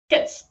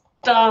get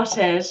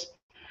started.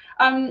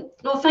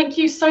 Well, thank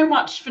you so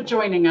much for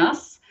joining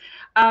us.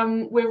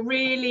 We're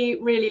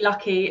really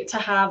lucky to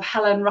have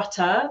Helen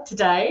Rutter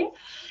today.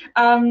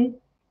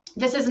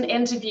 This is an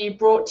interview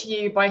brought to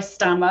you by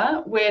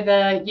Stammer. We're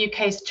the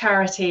UK's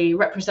charity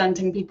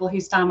representing people who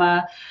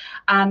stammer,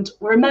 and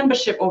we're a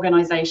membership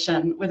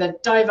organisation with a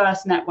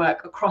diverse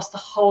network across the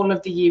whole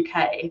of the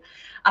UK.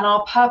 And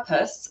our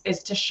purpose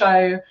is to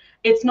show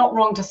it's not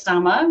wrong to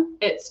stammer,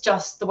 it's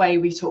just the way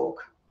we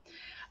talk.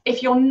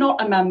 If you're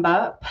not a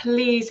member,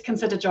 please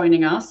consider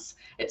joining us.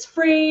 It's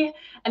free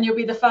and you'll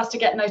be the first to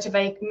get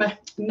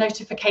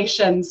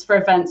notifications for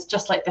events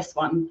just like this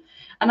one.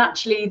 And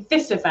actually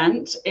this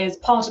event is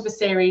part of a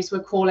series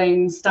we're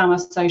calling Stammer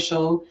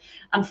Social.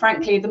 And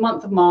frankly, the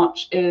month of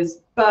March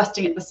is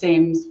bursting at the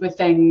seams with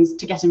things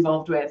to get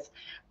involved with.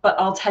 But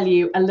I'll tell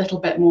you a little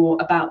bit more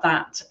about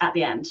that at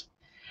the end.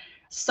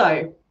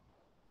 So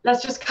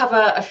let's just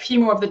cover a few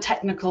more of the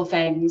technical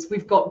things.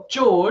 We've got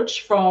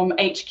George from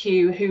HQ,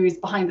 who is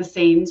behind the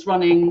scenes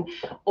running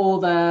all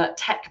the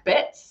tech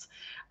bits.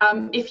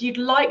 If you'd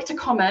like to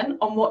comment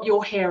on what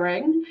you're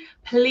hearing,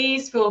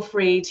 please feel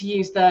free to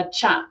use the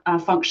chat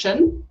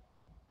function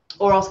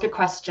or ask a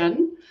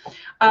question.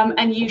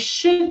 And you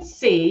should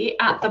see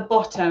at the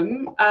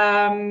bottom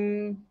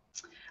in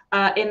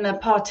the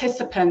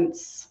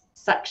participants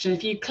section,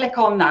 if you click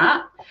on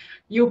that,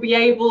 you'll be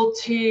able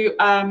to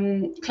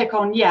click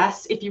on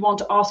yes if you want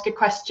to ask a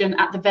question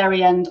at the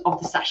very end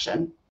of the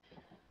session.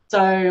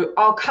 So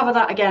I'll cover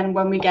that again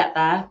when we get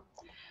there.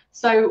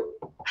 So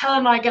Helen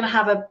and I are going to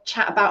have a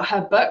chat about her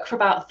book for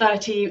about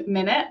 30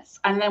 minutes,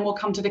 and then we'll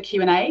come to the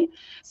Q&A.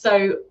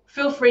 So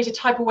feel free to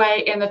type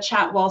away in the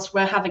chat whilst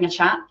we're having a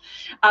chat,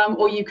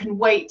 or you can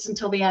wait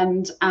until the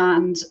end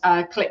and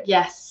click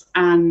yes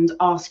and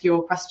ask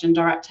your question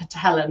direct to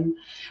Helen.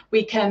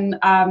 We can,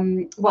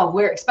 well,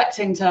 we're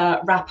expecting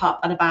to wrap up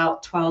at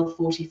about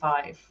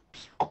 12:45.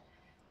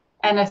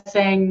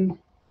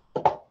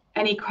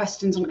 Any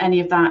questions on any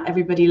of that?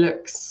 Everybody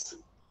looks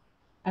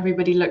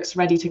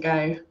ready to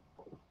go.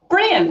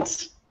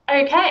 Brilliant.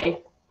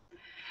 Okay,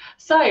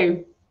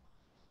 so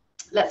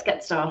let's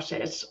get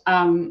started.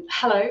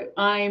 Hello,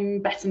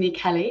 I'm Betony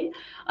Kelly.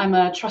 I'm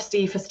a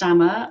trustee for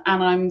Stammer,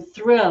 and I'm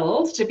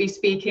thrilled to be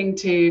speaking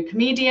to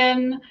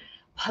comedian,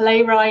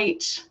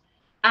 playwright,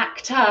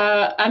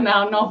 actor, and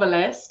now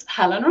novelist,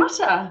 Helen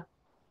Rutter.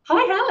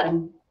 Hi,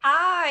 Helen.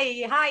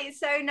 Hi,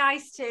 it's so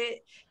nice to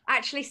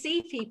actually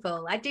see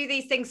people. I do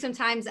these things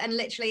sometimes and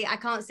literally I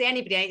can't see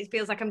anybody. It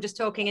feels like I'm just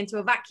talking into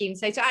a vacuum.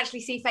 So to actually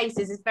see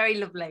faces is very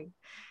lovely.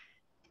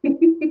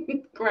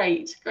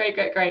 Great.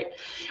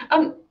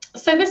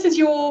 So this is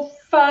your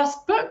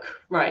first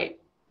book, right?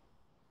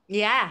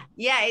 Yeah,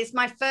 it's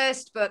my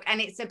first book,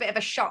 and it's a bit of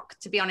a shock,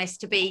 to be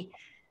honest, to be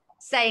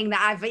saying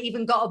that I've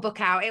even got a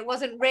book out. It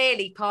wasn't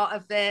really part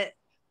of the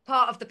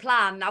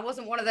plan. I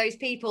wasn't one of those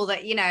people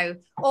that, you know,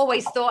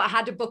 always thought I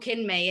had a book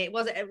in me. It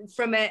wasn't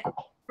from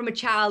a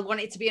child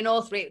wanted to be an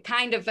author. It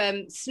kind of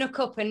snuck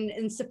up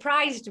and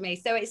surprised me.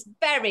 So it's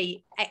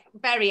very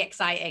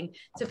exciting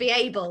to be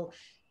able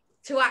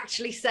to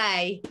actually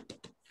say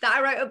that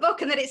I wrote a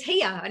book and that it's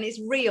here and it's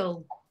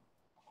real.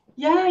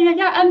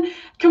 Yeah. And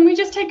can we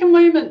just take a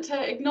moment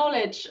to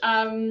acknowledge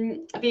the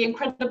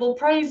incredible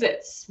praise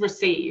it's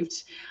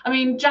received? I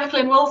mean,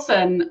 Jacqueline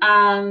Wilson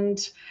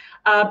and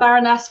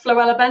Baroness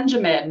Floella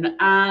Benjamin,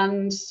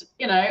 and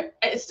you know,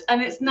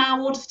 it's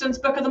now Waterston's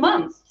Book of the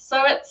Month.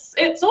 So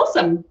it's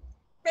awesome.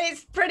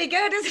 It's pretty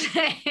good, isn't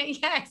it?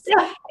 Yes.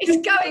 Yeah,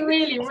 it's going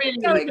really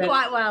going good.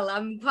 Quite well.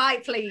 I'm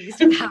quite pleased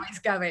with how it's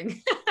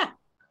going.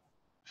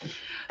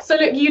 So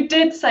look, you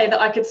did say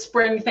that I could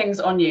spring things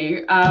on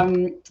you.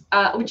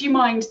 Would you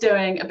mind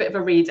doing a bit of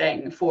a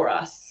reading for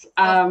us,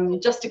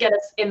 just to get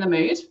us in the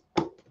mood?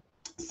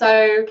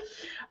 So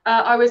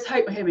I was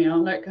hoping, here we are,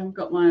 look, I've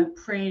got my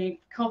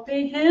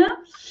pre-copy here.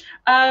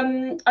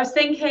 I was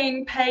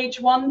thinking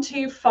page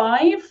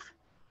 125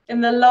 in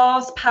the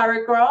last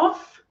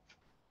paragraph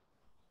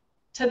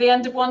to the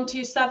end of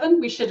 127.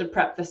 We should have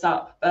prepped this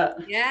up, but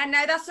yeah,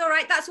 no, that's all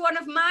right. That's one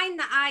of mine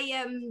that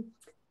I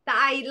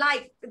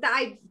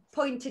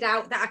pointed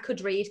out that I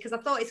could read, because I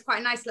thought it's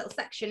quite a nice little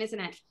section, isn't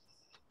it?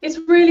 It's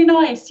really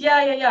nice.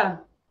 Yeah.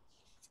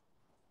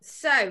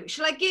 So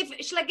shall I give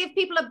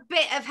people a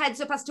bit of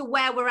heads up as to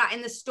where we're at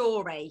in the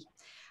story?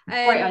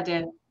 Great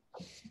idea.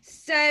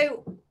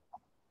 So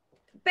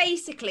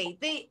basically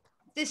the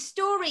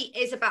story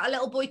is about a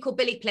little boy called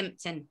Billy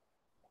Plimpton,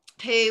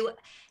 who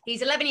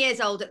he's 11 years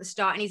old at the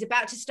start, and he's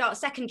about to start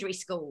secondary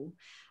school.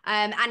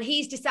 And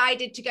he's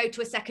decided to go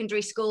to a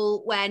secondary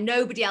school where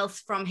nobody else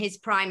from his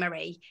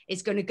primary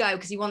is going to go,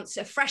 because he wants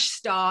a fresh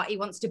start. He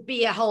wants to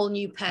be a whole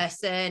new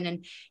person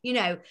and, you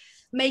know,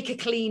 make a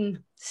clean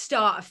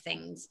start of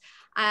things.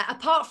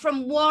 Apart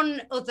from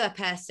one other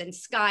person,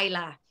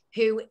 Skylar,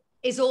 who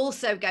is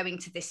also going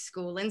to this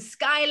school. And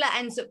Skylar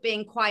ends up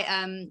being quite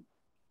an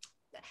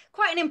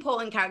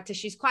important character.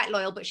 She's quite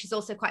loyal, but she's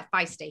also quite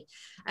feisty.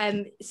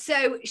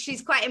 So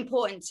she's quite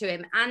important to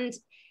him. And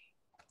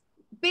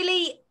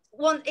Billy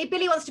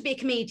Billy wants to be a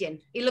comedian.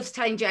 He loves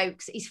telling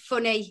jokes. He's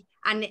funny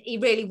and he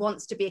really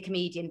wants to be a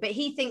comedian, but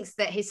he thinks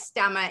that his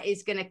stammer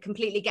is going to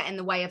completely get in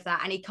the way of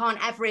that. And he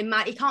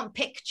can't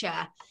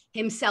picture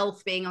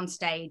himself being on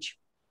stage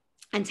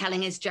and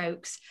telling his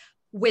jokes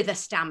with a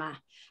stammer.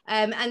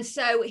 And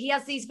so he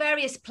has these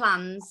various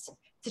plans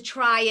to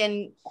try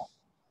and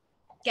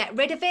get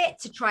rid of it,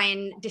 to try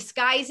and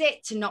disguise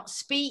it, to not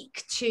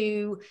speak,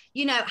 to,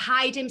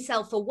 hide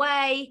himself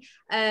away.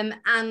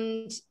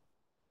 And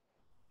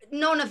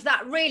none of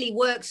that really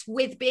works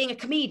with being a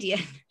comedian.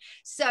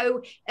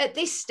 So at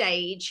this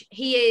stage,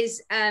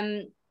 he's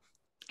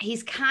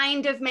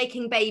kind of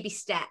making baby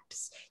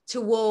steps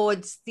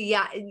towards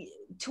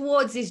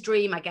his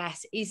dream, I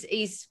guess.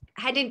 He's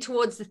heading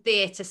towards the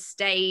theatre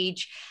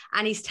stage,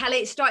 and he's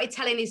started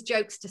telling his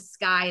jokes to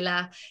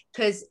Skylar,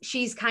 because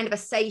she's kind of a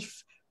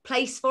safe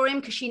place for him,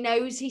 because she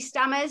knows he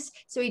stammers,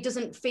 so he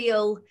doesn't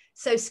feel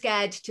so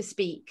scared to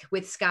speak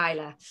with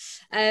Skylar.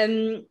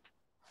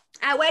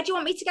 Where do you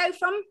want me to go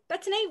from,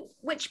 Betony?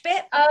 Which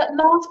bit?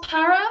 Last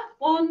para,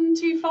 1,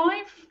 2,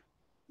 5.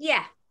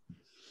 Yeah.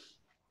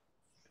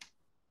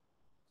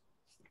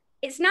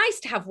 It's nice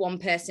to have one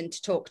person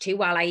to talk to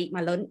while I eat my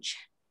lunch.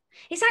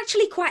 It's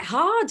actually quite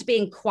hard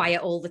being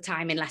quiet all the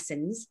time in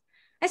lessons,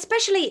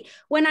 especially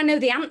when I know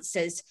the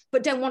answers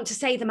but don't want to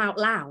say them out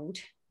loud.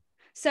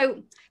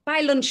 So by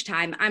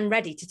lunchtime, I'm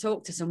ready to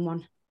talk to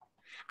someone.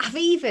 I've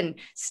even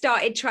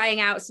started trying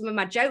out some of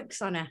my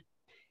jokes on her,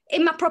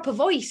 in my proper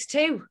voice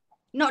too,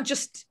 not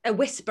just a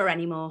whisper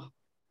anymore.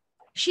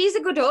 She's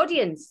a good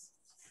audience,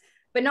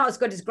 but not as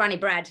good as Granny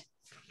Bread.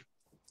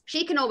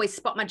 She can always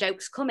spot my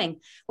jokes coming,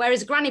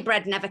 whereas Granny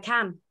Bread never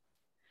can.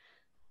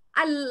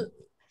 I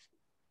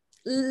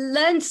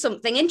learned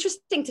something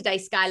interesting today,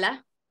 Skylar.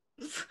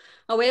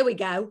 Oh, here we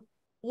go.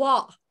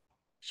 What?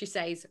 She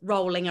says,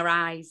 rolling her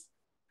eyes.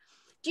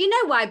 Do you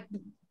know why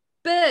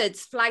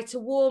birds fly to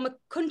warmer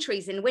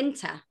countries in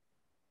winter?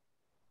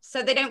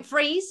 So they don't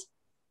freeze?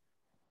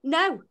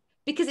 No,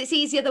 because it's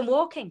easier than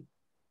walking.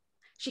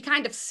 She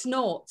kind of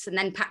snorts and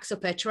then packs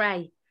up her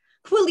tray.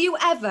 Will you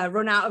ever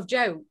run out of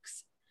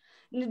jokes?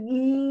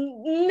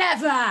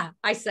 Never,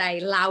 I say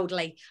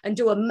loudly and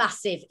do a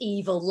massive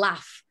evil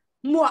laugh.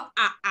 Mwah,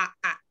 ah, ah,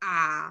 ah,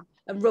 ah,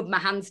 and rub my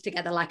hands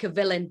together like a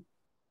villain.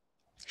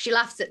 She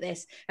laughs at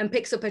this and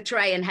picks up her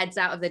tray and heads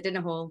out of the dinner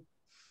hall.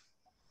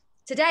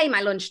 Today, my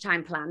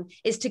lunchtime plan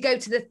is to go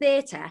to the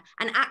theatre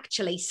and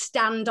actually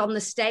stand on the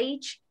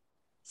stage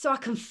so I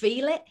can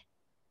feel it.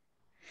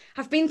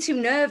 I've been too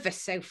nervous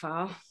so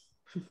far,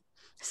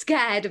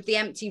 scared of the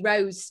empty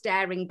rows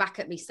staring back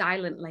at me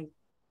silently.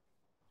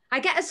 I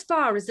get as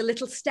far as the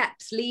little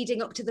steps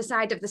leading up to the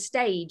side of the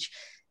stage,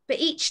 but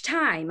each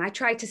time I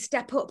try to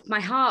step up, my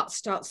heart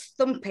starts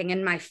thumping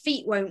and my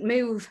feet won't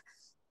move.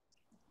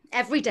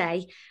 Every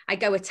day, I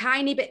go a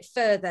tiny bit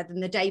further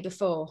than the day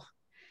before,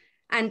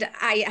 and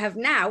I have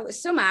now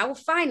somehow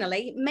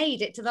finally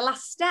made it to the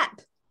last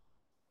step.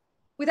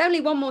 With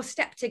only one more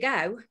step to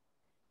go,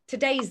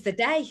 today's the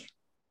day.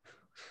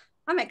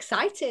 I'm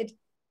excited.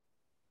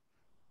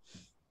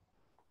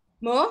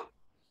 More?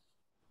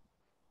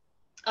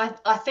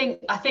 I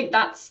think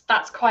that's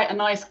quite a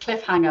nice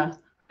cliffhanger.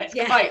 It's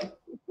quite.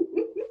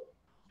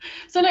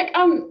 So look,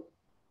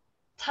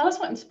 tell us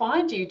what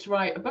inspired you to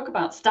write a book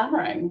about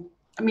stammering.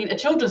 I mean, a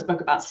children's book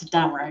about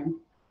stammering.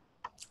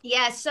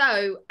 Yeah,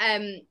 so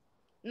I've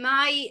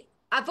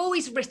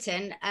always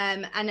written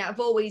and I've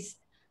always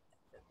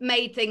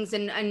made things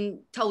and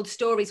told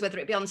stories, whether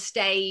it be on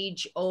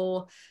stage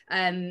or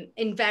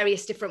in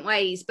various different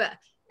ways. But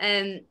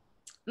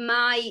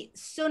my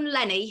son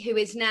Lenny, who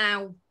is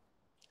now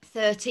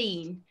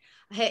 13,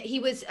 he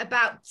was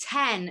about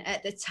 10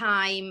 at the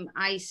time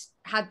I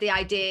had the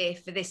idea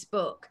for this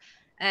book,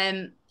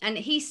 and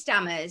he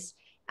stammers,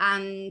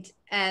 and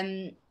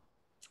I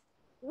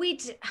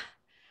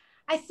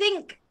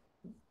think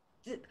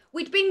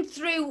we'd been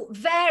through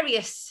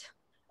various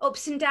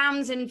ups and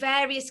downs and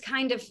various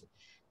kind of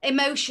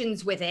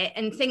emotions with it,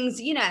 and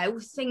things,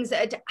 things that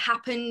had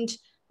happened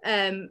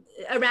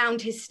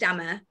around his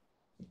stammer.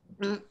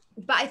 But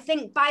I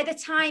think by the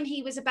time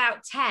he was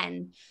about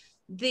 10,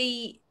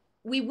 he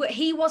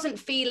wasn't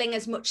feeling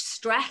as much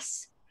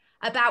stress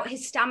about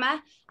his stammer,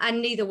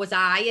 and neither was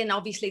I. And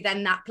obviously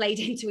then that played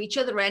into each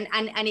other, and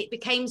it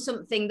became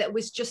something that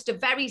was just a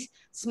very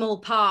small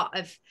part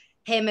of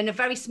him and a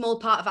very small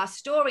part of our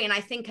story. And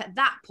I think at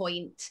that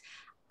point,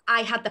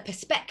 I had the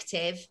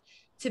perspective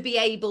to be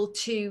able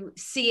to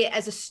see it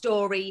as a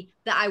story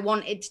that I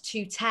wanted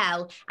to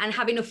tell, and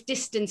have enough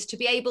distance to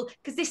be able,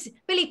 because this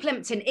Billy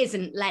Plimpton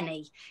isn't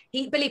Lenny.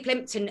 Billy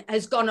Plimpton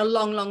has gone a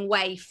long, long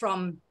way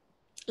from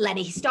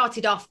Lenny. He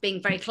started off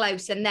being very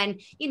close, and then,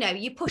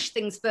 you push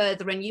things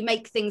further and you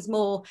make things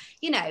more,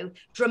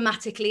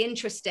 dramatically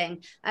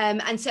interesting.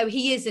 And so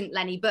he isn't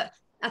Lenny, but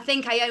I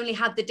think I only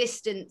had the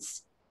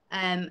distance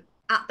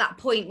at that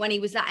point when he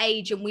was that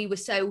age, and we were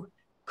so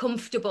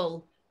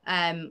comfortable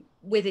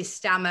with his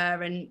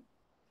stammer, and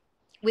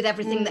with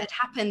everything that had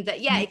happened, that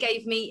it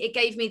gave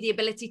me the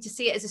ability to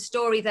see it as a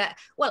story that,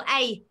 well,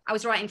 I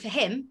was writing for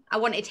him. I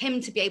wanted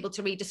him to be able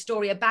to read a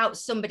story about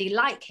somebody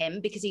like him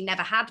because he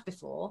never had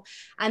before.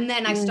 And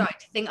then I started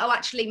to think, oh,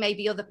 actually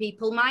maybe other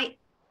people might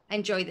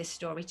enjoy this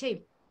story too.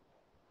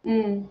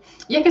 Yeah,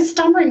 because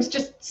stammering's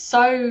just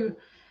so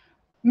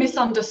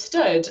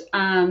misunderstood,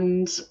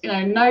 and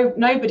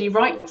nobody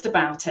writes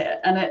about it,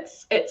 and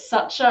it's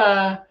such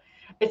a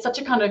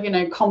kind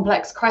of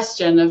complex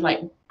question of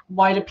like,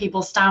 why do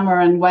people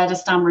stammer and where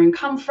does stammering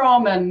come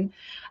from? And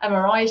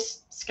MRI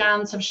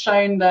scans have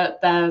shown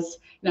that there's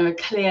a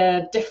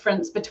clear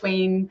difference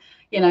between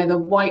the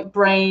white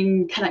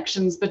brain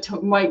connections,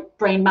 between white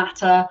brain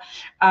matter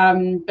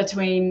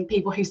between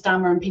people who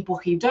stammer and people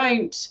who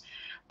don't.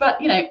 But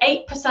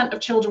 8% of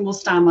children will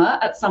stammer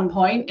at some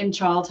point in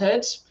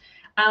childhood,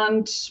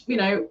 and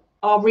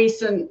our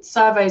recent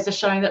surveys are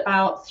showing that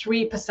about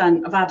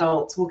 3% of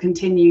adults will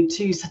continue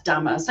to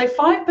stammer. So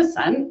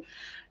 5%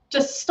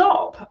 just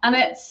stop, and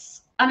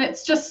it's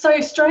just so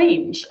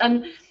strange.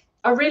 And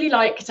I really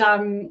liked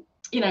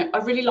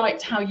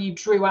how you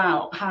drew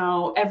out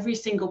how every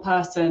single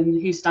person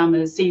who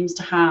stammers seems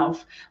to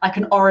have like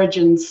an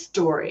origin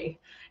story.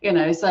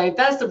 So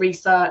there's the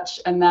research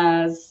and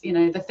there's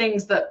the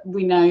things that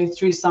we know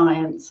through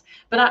science,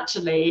 but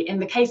actually in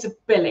the case of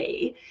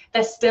Billy,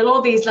 there's still all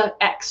these like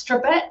extra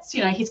bits.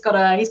 He's got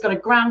a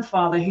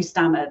grandfather who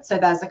stammered, so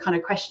there's a kind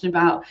of question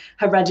about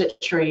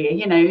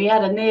hereditary. He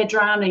had a near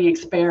drowning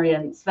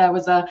experience. There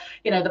was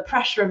the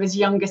pressure of his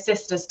younger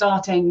sister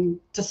starting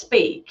to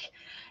speak.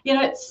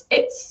 It's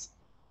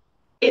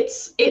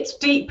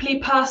deeply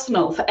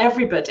personal for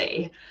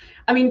everybody.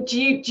 I mean,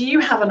 do you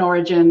have an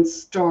origin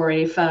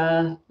story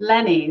for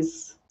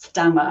Lenny's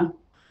stammer?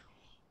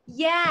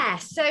 Yeah,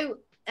 so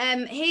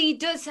he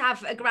does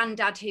have a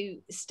granddad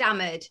who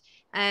stammered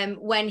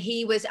when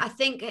he was, I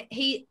think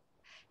he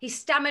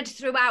stammered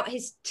throughout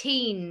his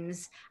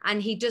teens,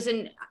 and he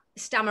doesn't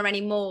stammer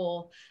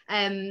anymore.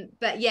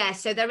 But yeah,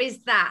 so there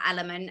is that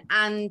element.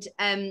 And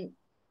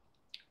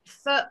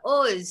for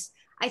us,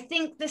 I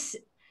think the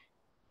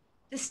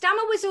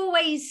stammer was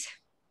always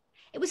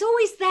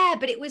there,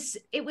 but it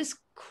was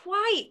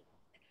quite.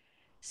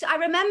 So I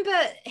remember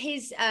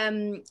his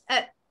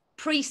at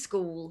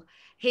preschool,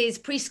 his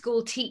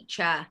preschool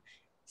teacher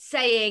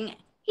saying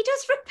he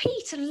does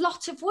repeat a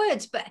lot of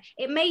words, but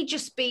it may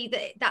just be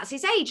that that's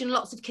his age, and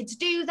lots of kids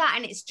do that,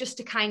 and it's just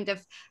a kind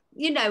of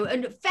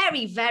a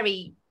very,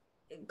 very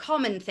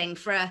common thing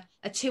for a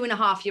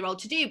 2.5-year-old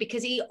to do,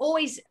 because he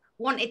always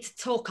wanted to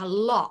talk a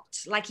lot.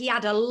 Like, he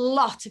had a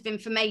lot of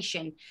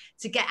information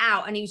to get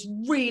out, and he was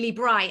really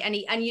bright, and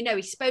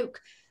he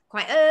spoke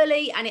quite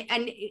early,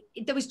 and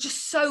there was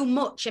just so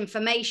much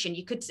information.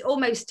 You could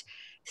almost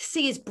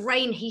see his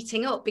brain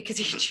heating up because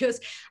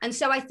and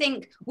so I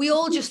think we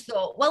all just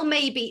thought, well,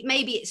 maybe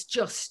it's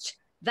just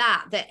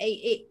that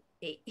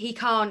he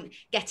can't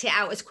get it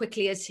out as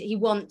quickly as he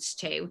wants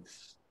to.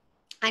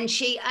 And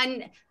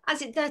as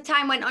the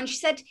time went on, she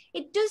said,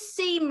 it does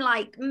seem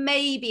like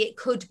maybe it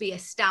could be a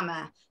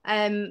stammer.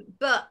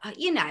 But,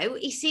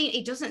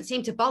 he doesn't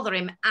seem to bother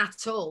him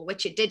at all,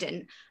 which it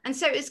didn't. And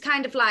so it's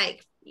kind of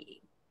like,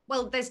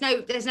 well, there's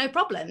no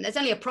problem. There's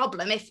only a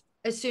problem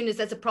as soon as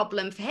there's a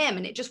problem for him.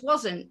 And it just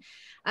wasn't.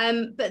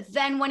 But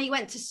then when he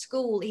went to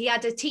school, he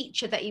had a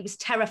teacher that he was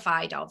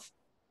terrified of,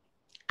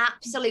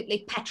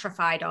 absolutely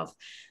petrified of.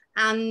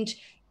 And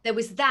there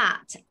was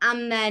that.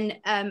 And then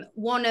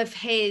one of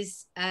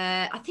his,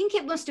 I think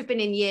it must have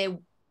been in year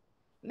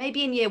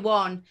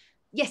one.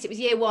 Yes, it was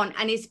year one.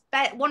 And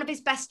one of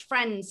his best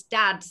friend's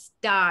dads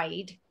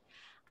died.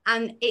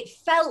 And it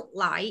felt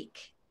like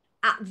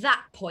at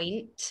that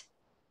point,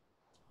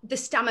 the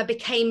stammer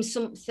became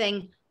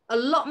something a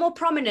lot more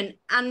prominent,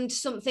 and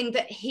something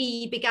that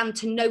he began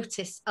to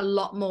notice a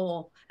lot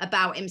more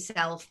about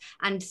himself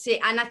and see.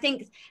 And I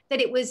think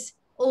that it was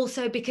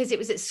also because it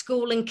was at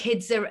school, and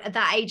kids are at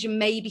that age and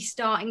maybe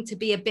starting to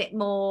be a bit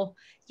more,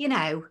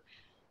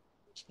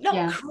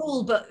 not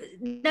cruel, but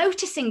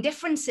noticing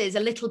differences a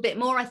little bit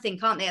more, I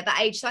think, aren't they, at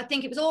that age? So I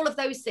think it was all of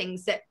those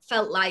things that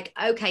felt like,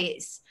 okay,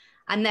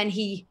 and then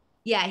he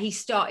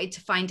started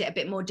to find it a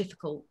bit more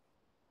difficult.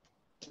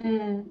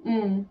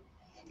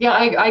 Yeah,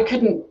 I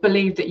couldn't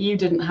believe that you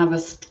didn't have a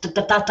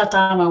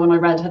stammer when I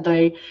read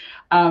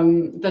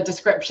the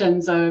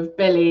descriptions of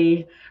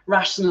Billy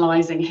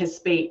rationalizing his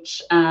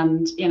speech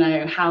and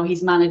how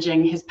he's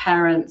managing his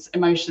parents'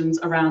 emotions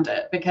around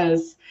it,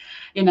 because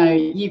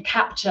you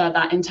capture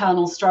that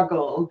internal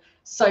struggle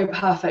so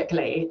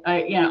perfectly.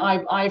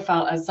 I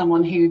felt, as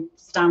someone who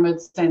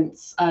stammered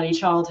since early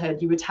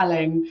childhood, you were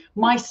telling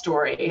my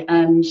story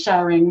and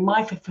sharing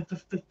my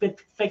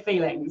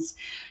feelings.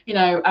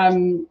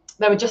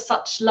 There were just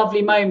such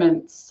lovely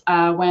moments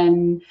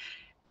when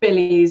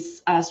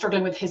Billy's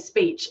struggling with his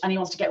speech and he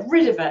wants to get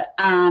rid of it,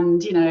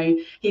 and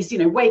he's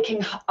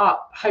waking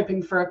up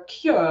hoping for a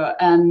cure.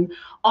 And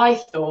I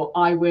thought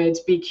I would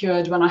be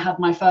cured when I had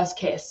my first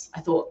kiss. I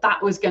thought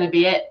that was going to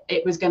be it.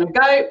 It was going to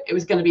go. It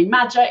was going to be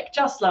magic,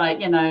 just like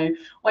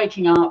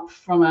waking up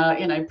from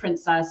a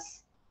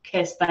princess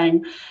kiss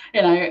thing,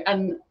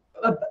 and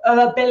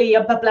Billy,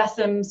 bless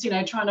him's,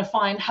 trying to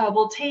find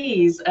herbal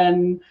teas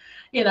and,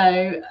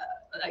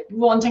 like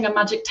wanting a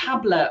magic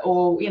tablet,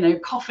 or,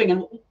 coughing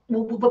and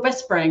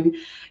whispering.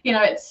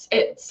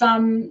 It's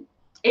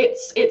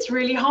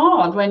really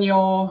hard when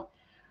you're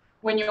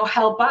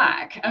held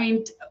back. I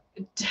mean,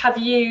 have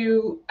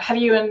you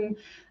and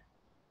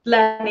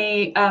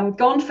Lenny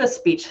gone for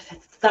speech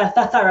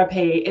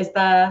therapy? Is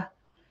there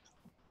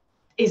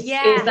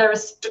a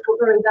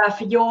story there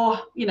for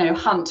your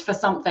hunt for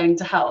something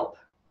to help?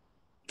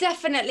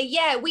 Definitely,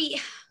 yeah. We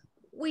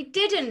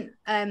didn't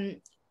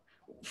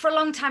for a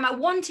long time. I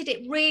wanted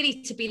it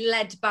really to be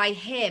led by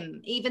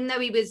him, even though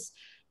he was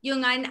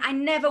young. I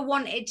never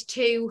wanted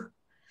to,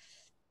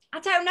 I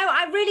don't know,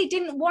 I really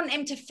didn't want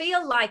him to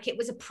feel like it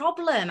was a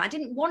problem. I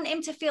didn't want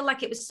him to feel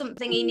like it was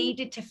something he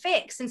needed to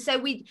fix. And so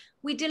we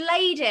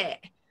delayed it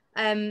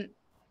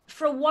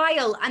for a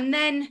while. And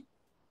then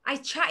I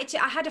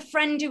had a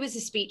friend who was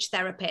a speech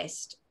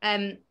therapist,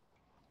 and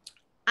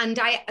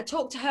I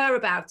talked to her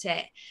about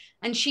it.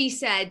 And she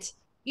said,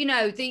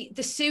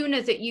 the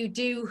sooner that you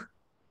do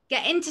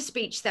get into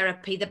speech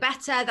therapy, the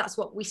better. That's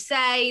what we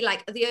say,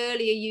 like the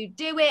earlier you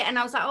do it. And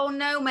I was like, oh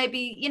no,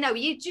 maybe,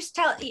 you just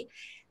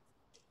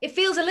it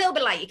feels a little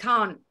bit like you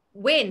can't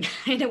win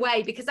in a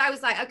way, because I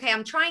was like, okay,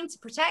 I'm trying to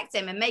protect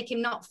him and make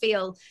him not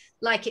feel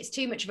like it's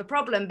too much of a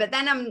problem. But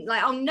then I'm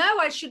like, oh no,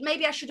 I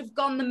should have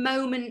gone the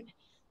moment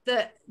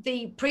that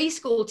the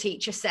preschool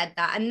teacher said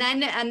that, and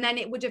then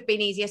it would have been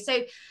easier.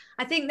 So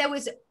I think there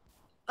was,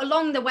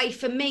 along the way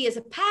for me as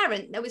a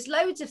parent, there was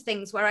loads of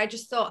things where I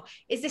just thought,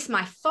 is this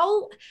my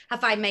fault?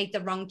 Have I made the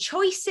wrong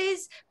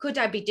choices? Could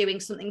I be doing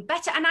something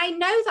better? And I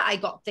know that I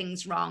got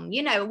things wrong.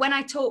 When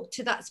I talked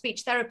to that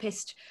speech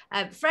therapist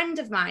friend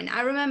of mine,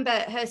 I remember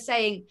her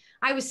saying,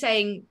 I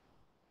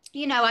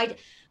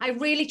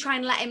really try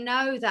and let him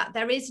know that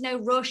there is no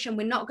rush and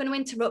we're not going to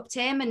interrupt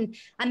him, and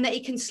that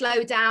he can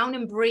slow down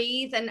and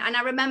breathe. And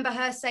I remember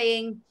her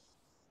saying,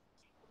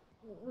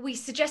 we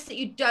suggest that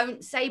you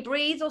don't say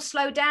breathe or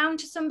slow down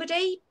to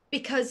somebody,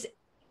 because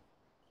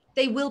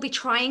they will be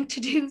trying to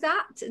do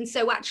that. And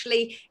so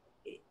actually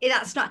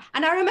that's not,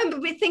 and I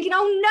remember thinking,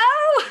 oh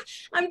no,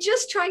 I'm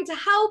just trying to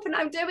help and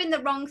I'm doing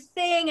the wrong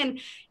thing. And,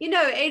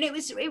 and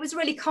it was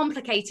really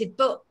complicated.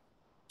 But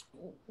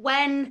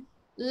when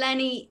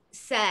Lenny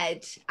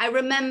said, I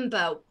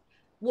remember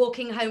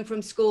walking home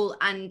from school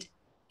and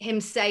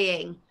him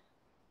saying,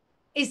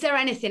 is there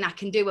anything I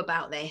can do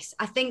about this?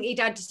 I think he'd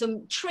had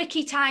some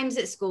tricky times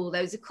at school.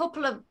 There was a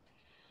couple of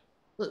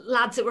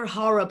lads that were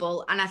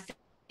horrible. And I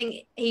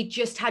think he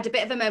just had a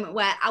bit of a moment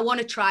where, I want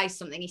to try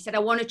something. He said, I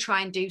want to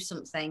try and do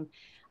something.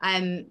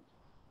 And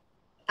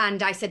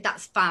I said,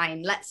 that's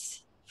fine.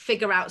 Let's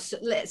figure out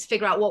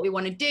what we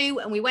want to do.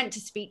 And we went to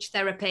speech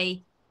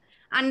therapy.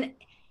 And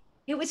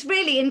it was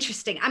really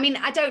interesting. I mean,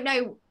 I don't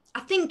know, I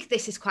think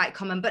this is quite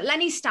common, but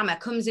Lenny's stammer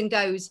comes and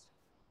goes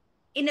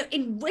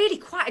in really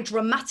quite a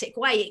dramatic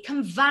way. It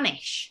can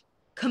vanish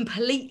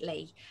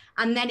completely,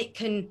 and then it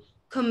can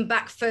come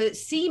back for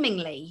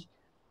seemingly,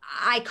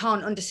 I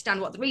can't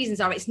understand what the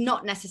reasons are. It's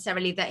not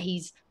necessarily that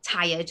he's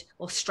tired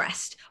or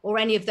stressed or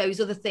any of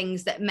those other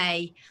things that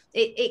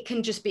it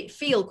can just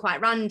feel quite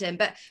random.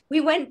 But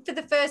we went for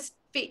the first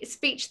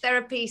speech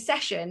therapy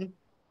session,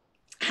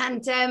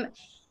 and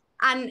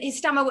his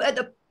stammer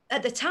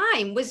at the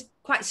time was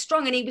quite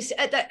strong, and he was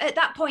at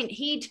that point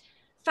he'd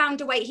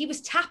found a way. He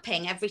was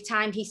tapping every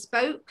time he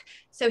spoke.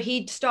 So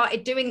he'd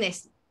started doing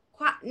this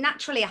quite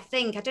naturally, I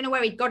think. I don't know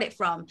where he got it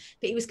from,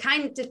 but he was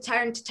kind of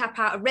trying to tap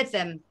out a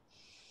rhythm.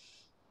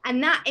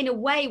 And that, in a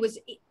way, was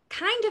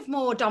kind of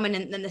more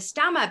dominant than the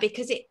stammer,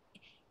 because it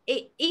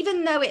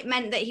even though it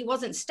meant that he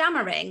wasn't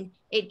stammering,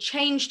 it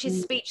changed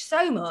his speech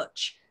so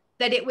much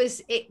that it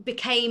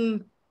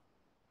became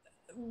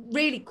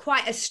really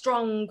quite a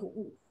strong,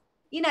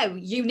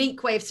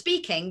 unique way of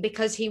speaking,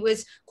 because he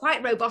was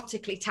quite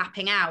robotically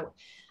tapping out.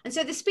 And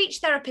so the speech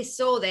therapist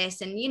saw this,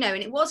 and,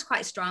 and it was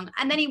quite strong.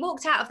 And then he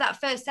walked out of that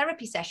first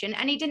therapy session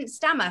and he didn't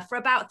stammer for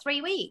about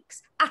 3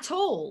 weeks at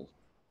all.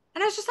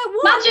 And I was just like,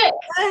 what? Magic!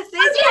 Magic!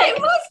 It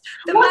was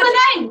the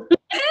magic.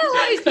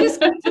 I was just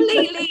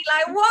completely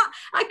like, what?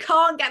 I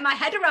can't get my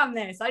head around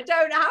this. I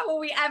don't know, how are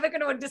we ever going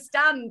to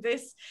understand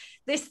this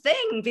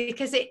thing?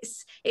 Because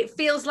it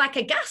feels like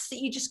a gas that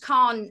you just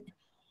can't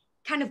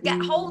kind of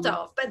get hold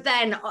of. But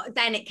then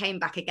it came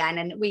back again,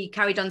 and we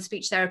carried on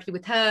speech therapy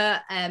with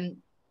her, and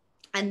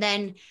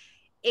then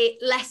it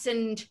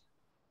lessened,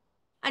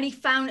 and he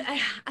found,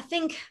 I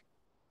think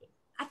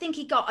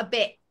he got a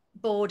bit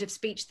bored of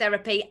speech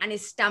therapy, and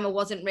his stammer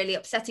wasn't really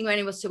upsetting or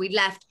anyone, so we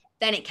left.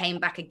 Then it came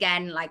back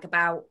again, like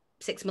about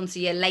 6 months, a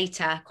year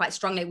later, quite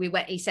strongly.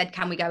 He said,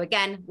 can we go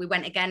again? We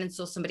went again and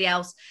saw somebody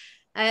else.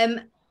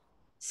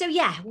 So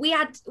yeah,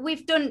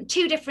 we've done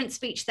 2 different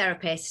speech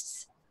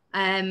therapists.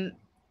 I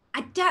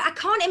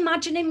can't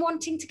imagine him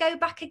wanting to go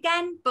back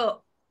again,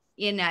 but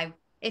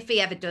if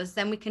he ever does,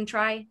 then we can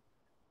try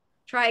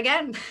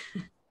again.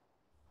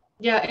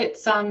 Yeah,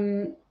 it's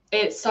so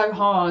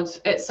hard.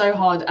 It's so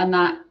hard, and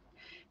that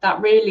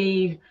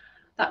really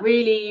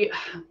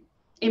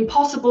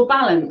impossible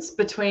balance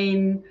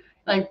between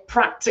like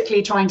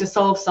practically trying to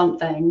solve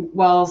something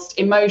whilst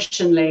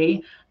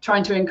emotionally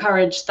trying to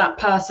encourage that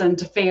person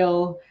to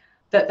feel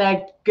that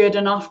they're good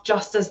enough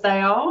just as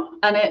they are.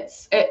 And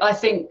I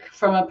think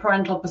from a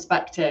parental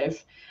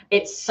perspective,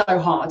 it's so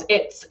hard.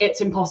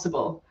 It's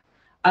impossible.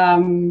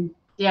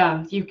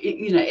 Yeah,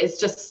 you know,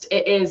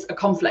 it is a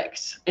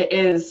conflict. It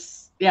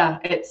is, yeah,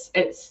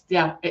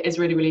 it is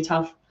really, really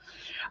tough.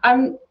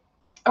 I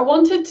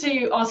wanted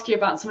to ask you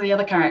about some of the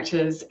other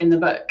characters in the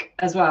book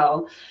as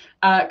well,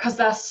 because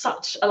they're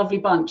such a lovely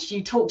bunch.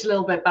 You talked a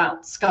little bit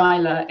about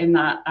Skylar in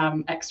that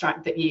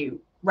extract that you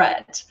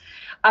read,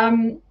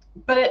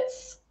 but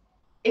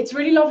it's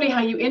really lovely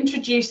how you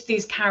introduce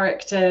these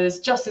characters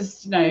just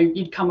as, you know,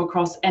 you'd come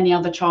across any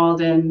other child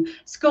in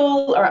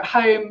school or at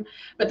home,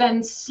 but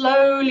then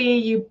slowly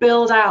you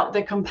build out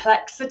the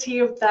complexity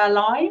of their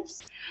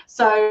lives.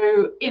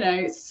 So, you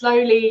know,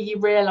 slowly you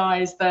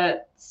realize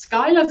that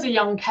Skylar's a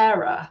young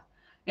carer.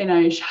 You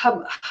know,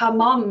 her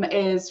mum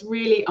is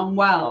really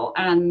unwell,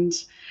 and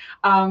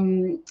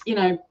you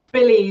know,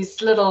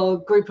 Billy's little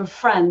group of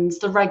friends,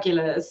 the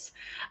regulars,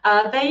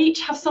 they each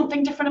have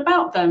something different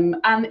about them.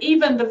 And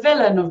even the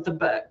villain of the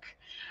book,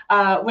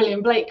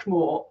 William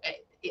Blakemore,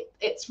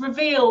 it's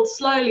revealed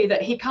slowly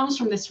that he comes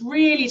from this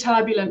really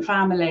turbulent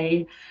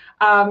family,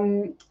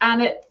 and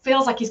it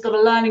feels like he's got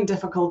a learning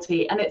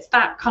difficulty. And it's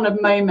that kind of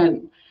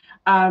moment,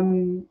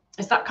 that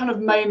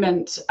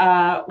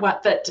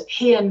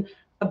he and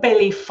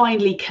Billy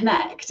finally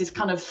connect, is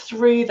kind of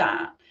through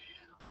that.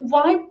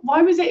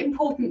 Why was it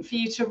important for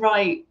you to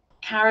write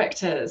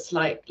characters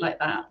like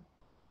that?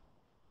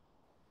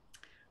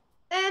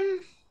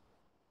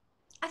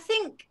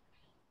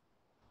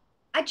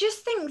 I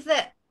just think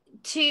that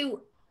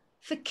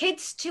for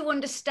kids to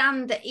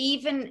understand that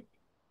even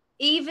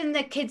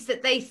the kids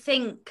that they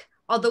think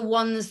are the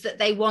ones that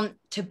they want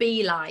to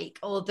be like,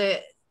 or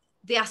the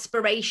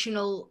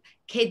aspirational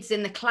kids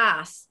in the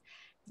class,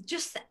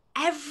 just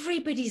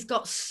everybody's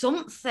got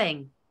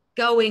something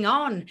going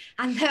on,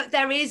 and that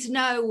there is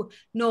no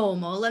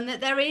normal, and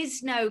that there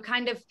is no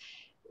kind of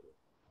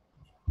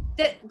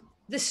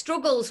the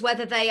struggles,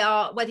 whether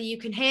you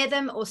can hear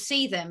them or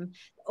see them,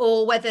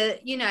 or whether,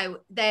 you know,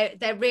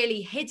 they're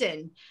really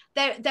hidden,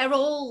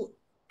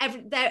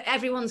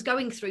 everyone's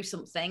going through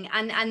something.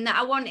 And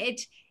I wanted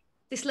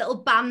this little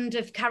band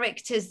of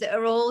characters that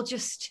are all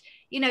just,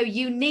 you know,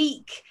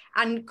 unique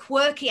and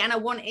quirky, and I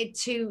wanted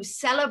to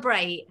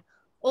celebrate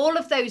all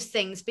of those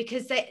things,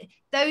 because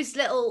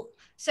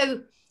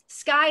so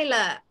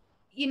Skylar,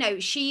 you know,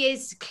 she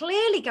is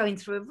clearly going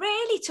through a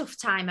really tough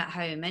time at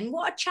home, and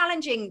what a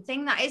challenging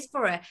thing that is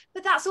for her.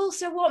 But that's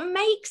also what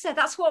makes her.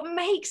 That's what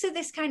makes her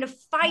this kind of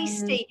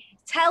feisty,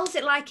 tells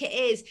it like it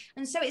is.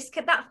 And so it's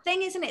that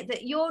thing, isn't it,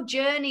 that your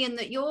journey and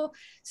that your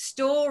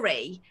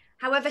story,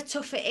 however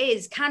tough it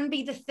is, can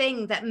be the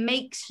thing that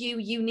makes you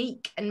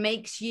unique and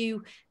makes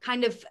you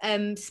kind of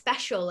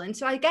special. And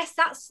so I guess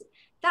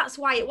that's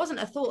why it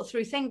wasn't a thought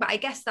through thing, but I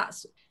guess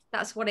that's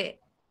what it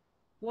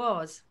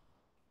was.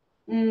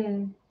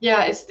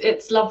 Yeah,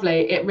 it's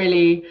lovely. It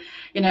really,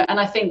 you know, and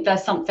I think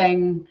there's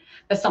something,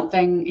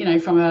 you know,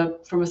 from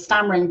a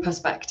stammering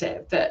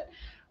perspective, that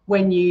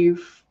when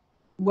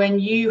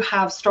you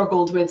have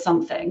struggled with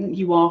something,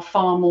 you are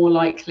far more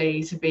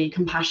likely to be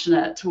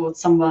compassionate towards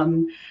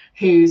someone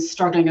who's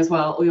struggling as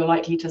well, or you're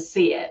likely to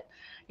see it.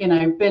 You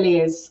know,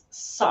 Billy is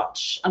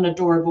such an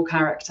adorable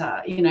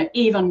character, you know,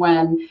 even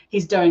when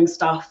he's doing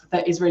stuff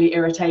that is really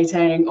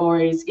irritating, or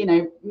he's, you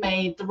know,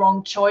 made the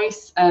wrong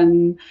choice.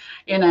 And,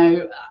 you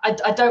know, I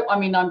don't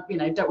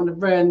want to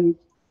ruin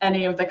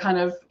any of the kind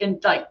of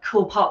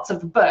cool parts of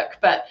the book,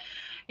 but,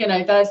 you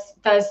know,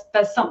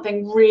 there's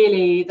something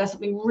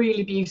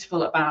really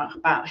beautiful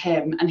about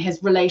him and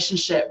his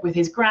relationship with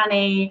his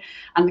granny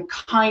and the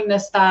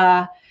kindness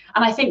there.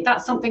 And I think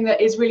that's something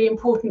that is really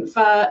important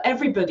for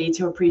everybody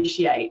to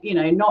appreciate, you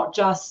know, not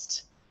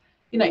just,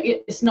 you know,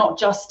 it's not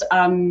just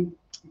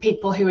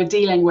people who are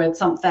dealing with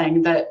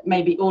something that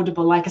may be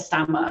audible like a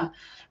stammer,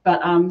 but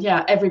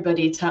yeah,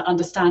 everybody to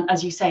understand,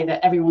 as you say,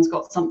 that everyone's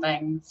got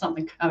something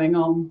going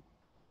on.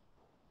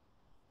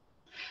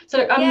 So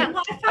what I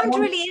found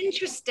really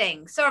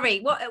interesting,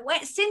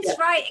 since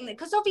writing,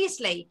 because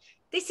obviously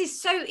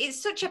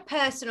it's such a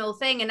personal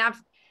thing, and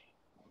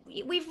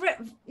we've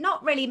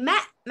not really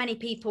met many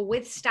people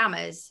with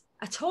stammers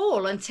at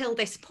all until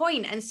this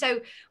point, and so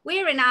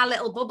we're in our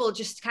little bubble,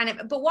 just kind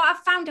of. But what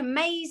I've found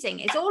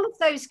amazing is all of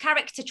those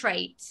character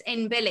traits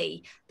in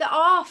Billy that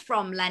are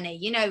from Lenny,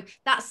 you know,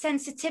 that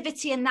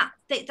sensitivity and that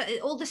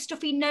all the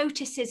stuff he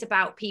notices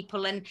about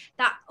people, and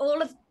that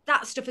all of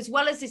that stuff, as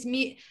well as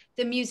the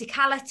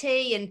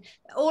musicality and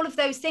all of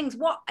those things.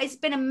 What has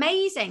been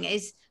amazing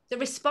is the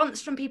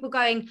response from people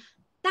going,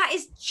 that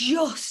is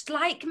just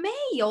like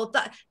me, or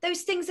that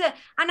those things are.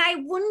 And I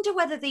wonder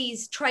whether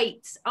these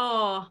traits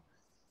are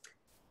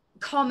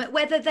common,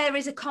 whether there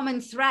is a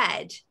common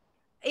thread.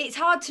 It's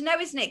hard to know,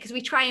 isn't it? Because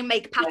we try and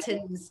make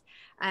patterns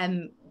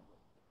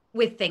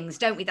with things,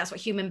 don't we? That's what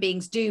human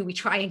beings do. We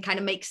try and kind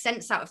of make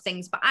sense out of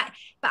things. But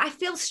I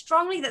feel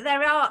strongly that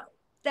there are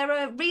there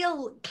are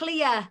real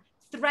clear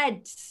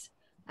threads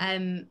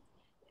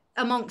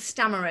amongst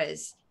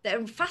stammerers that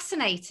are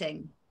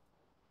fascinating.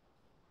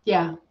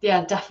 Yeah,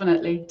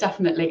 definitely.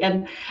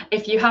 And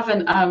if you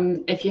haven't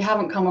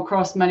come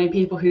across many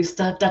people who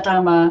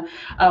stammer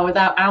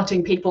without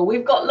outing people,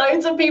 we've got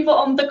loads of people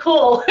on the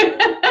call.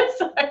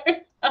 So,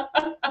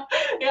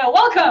 yeah,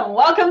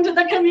 welcome to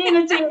the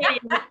community.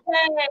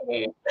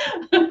 Yay.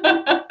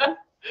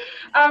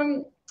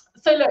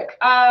 So look,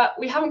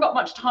 we haven't got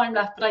much time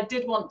left, but I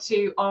did want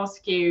to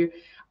ask you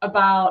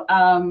about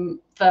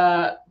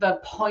the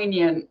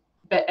poignant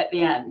bit at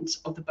the end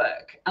of the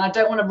book, and I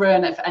don't want to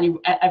ruin it for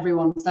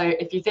everyone, so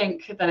if you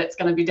think that it's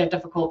going to be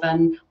difficult,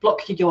 then block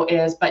your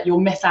ears, but you'll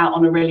miss out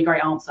on a really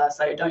great answer,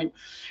 so don't.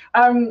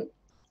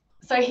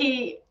 So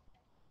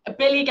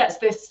Billy gets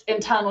this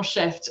internal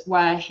shift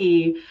where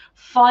he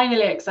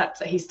finally accepts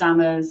that he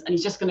stammers, and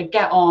he's just going to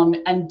get on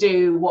and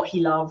do what he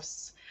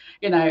loves,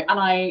 you know. And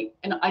I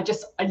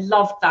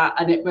loved that,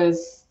 and it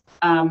was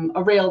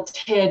a real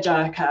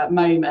tearjerker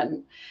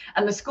moment.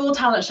 And the school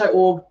talent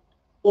show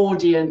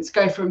audience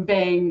go from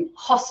being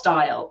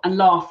hostile and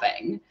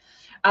laughing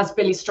as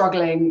Billy's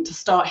struggling to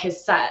start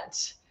his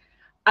set,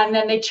 and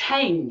then they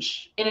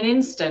change in an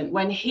instant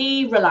when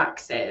he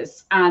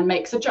relaxes and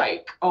makes a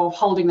joke of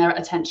holding their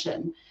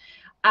attention.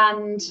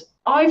 And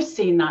I've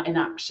seen that in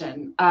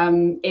action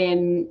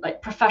in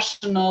like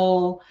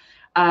professional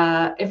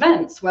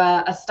events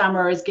where a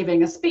stammerer is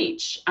giving a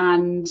speech,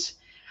 and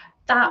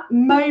that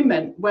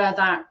moment where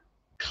that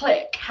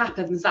click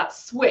happens, that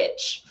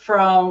switch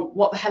from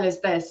what the hell is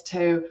this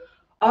to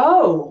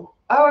oh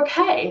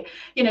okay,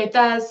 you know,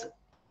 there's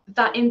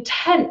that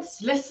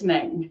intense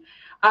listening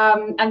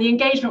and the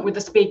engagement with the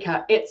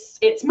speaker.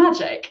 It's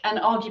magic, and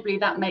arguably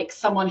that makes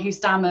someone who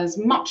stammers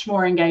much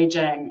more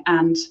engaging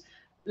and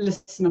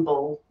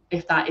listenable,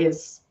 if that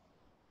is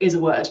a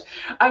word.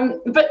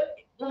 But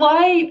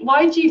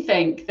why do you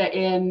think that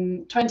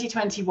in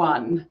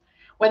 2021,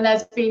 when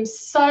there's been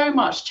so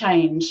much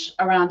change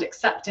around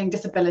accepting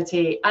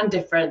disability and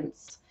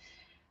difference,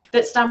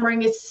 that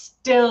stammering is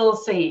still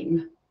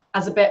seen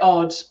as a bit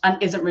odd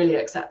and isn't really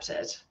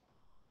accepted?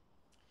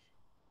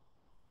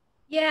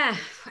 Yeah,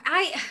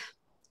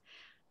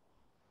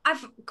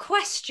 I've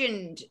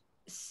questioned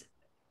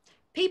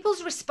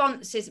people's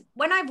responses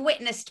when I've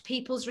witnessed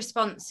people's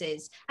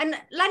responses, and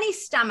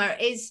Lenny's stammer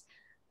is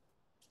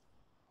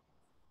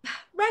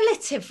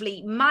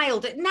relatively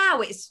mild.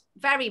 Now it's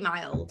very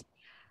mild.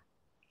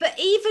 But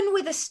even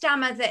with a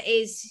stammer that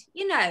is,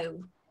 you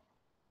know,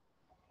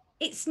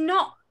 it's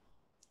not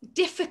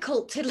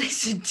difficult to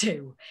listen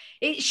to.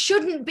 It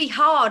shouldn't be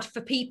hard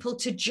for people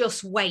to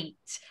just wait.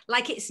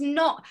 Like, it's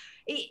not.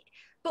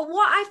 But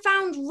what I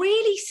found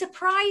really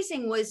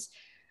surprising was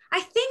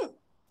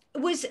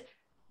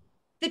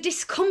the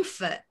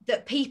discomfort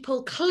that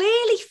people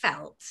clearly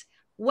felt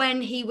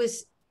when he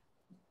was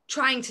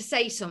trying to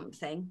say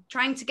something,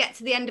 trying to get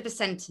to the end of a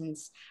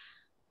sentence,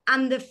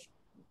 and the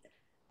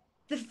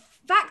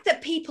fact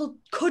that people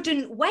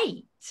couldn't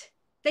wait.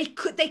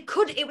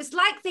 It was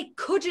like they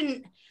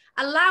couldn't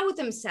allow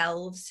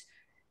themselves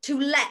to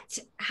let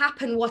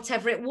happen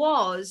whatever it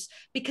was,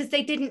 because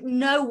they didn't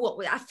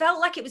know I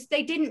felt like it was,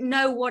 they didn't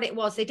know what it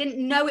was. They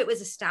didn't know it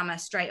was a stammer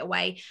straight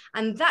away.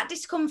 And that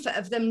discomfort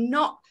of them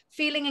not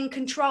feeling in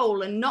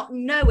control and not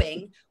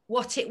knowing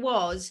what it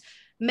was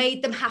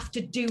made them have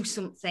to do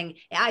something.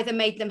 It either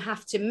made them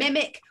have to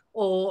mimic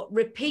or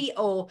repeat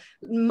or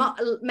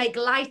make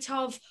light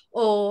of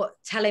or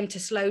tell him to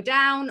slow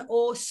down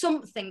or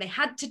something. They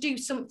had to do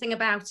something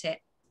about it.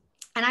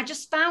 And I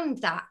just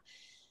found that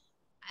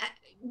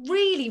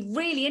really,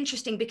 really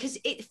interesting, because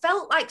it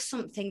felt like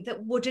something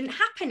that wouldn't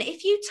happen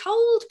if you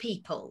told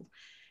people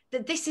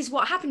that this is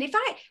what happened.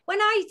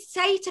 When I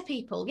say to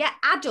people, yeah,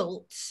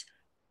 adults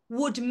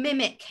would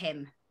mimic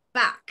him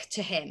back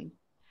to him,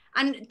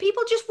 and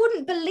people just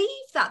wouldn't believe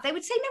that. They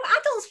would say, no,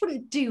 adults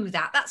wouldn't do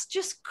that. That's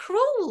just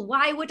cruel.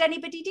 Why would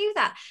anybody do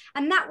that?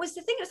 And that was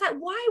the thing. It was like,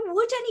 why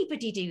would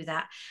anybody do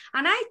that?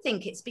 And I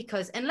think it's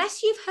because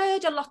unless you've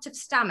heard a lot of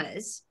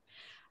stammers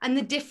and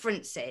the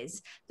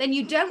differences, then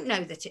you don't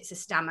know that it's a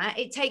stammer.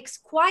 It takes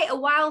quite a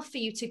while for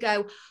you to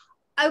go,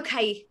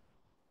 okay,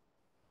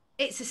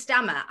 it's a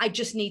stammer. I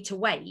just need to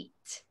wait.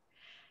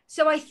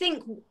 So I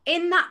think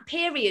in that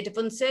period of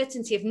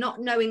uncertainty, of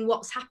not knowing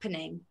what's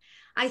happening,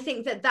 I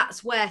think that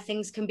that's where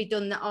things can be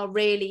done that are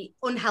really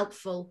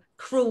unhelpful,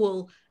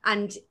 cruel,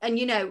 and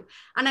you know,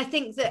 and I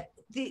think that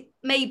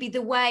maybe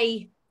the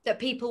way that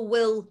people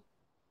will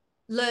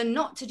learn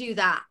not to do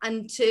that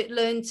and to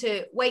learn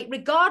to wait,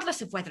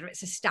 regardless of whether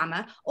it's a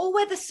stammer or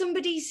whether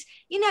somebody's,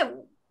 you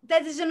know,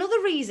 there's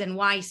another reason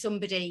why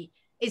somebody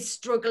is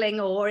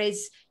struggling or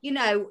is, you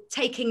know,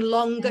 taking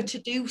longer to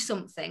do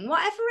something,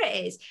 whatever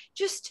it is,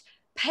 just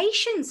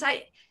patience.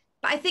 But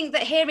I think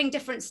that hearing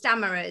different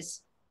stammerers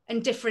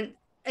and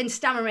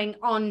stammering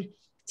on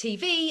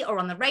TV or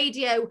on the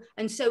radio,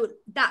 and so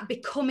that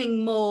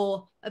becoming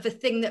more of a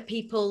thing that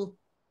people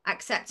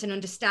accept and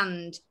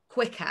understand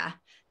quicker,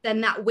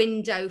 then that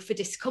window for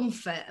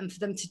discomfort and for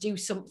them to do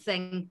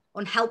something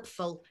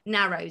unhelpful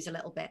narrows a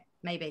little bit,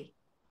 maybe.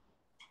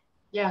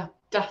 Yeah,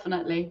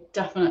 definitely,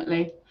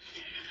 definitely.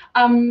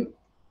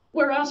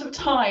 We're out of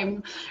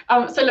time.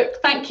 So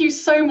look, thank you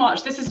so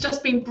much. This has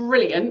just been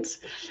brilliant.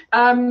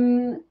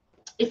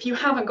 If you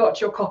haven't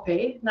got your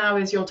copy, now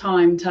is your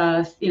time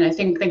to,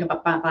 think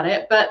about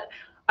it. But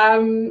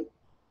I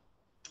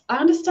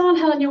understand,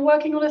 Helen, you're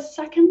working on a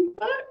second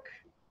book.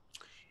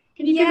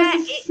 Can you give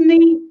us a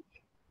sneak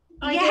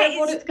idea of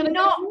what it's going to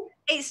be?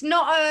 It's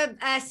not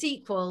a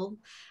sequel,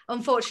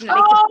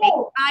 unfortunately.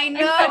 Oh, I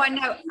know.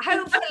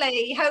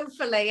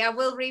 Hopefully, I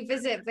will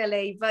revisit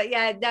Billy. But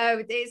yeah,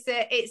 no,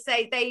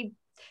 the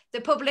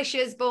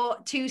publishers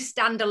bought 2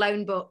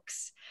 standalone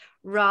books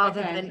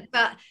rather than.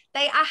 But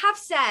I have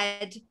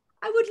said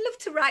I would love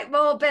to write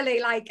more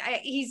Billy. Like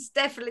he's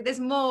definitely, there's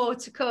more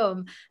to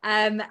come.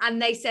 And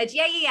they said,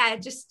 yeah,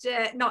 just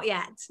not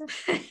yet.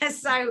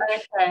 So.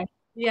 Okay.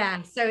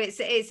 Yeah, so it's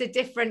a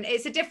different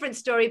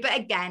story, but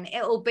again,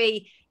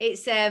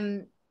 it's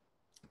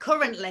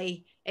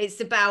currently it's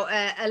about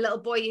a little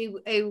boy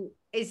who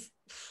is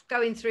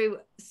going through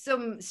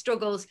some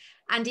struggles,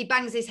 and he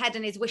bangs his head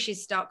and his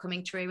wishes start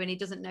coming true and he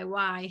doesn't know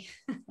why.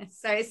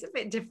 So it's a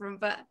bit different,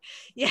 but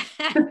yeah.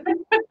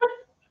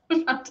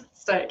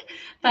 Fantastic,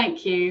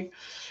 thank you.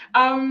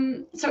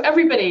 So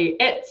everybody,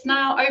 it's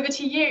now over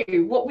to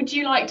you. What would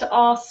you like to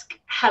ask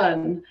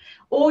Helen?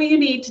 All you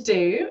need to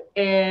do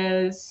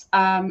is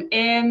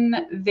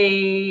in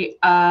the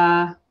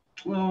I've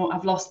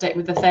lost it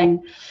with the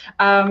thing.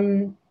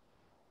 I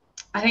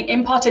think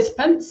in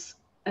participants,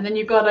 and then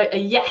you've got a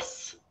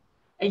yes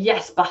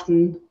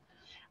button,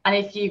 and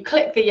if you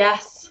click the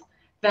yes,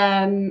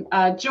 then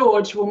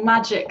George will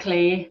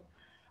magically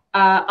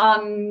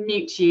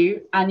unmute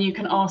you, and you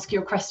can ask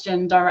your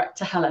question direct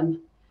to Helen.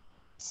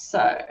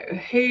 So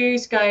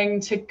who's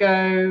going to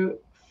go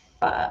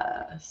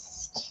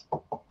first?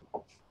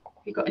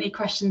 Have you got any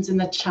questions in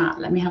the chat?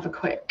 Let me have a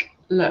quick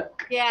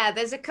look. Yeah,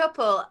 there's a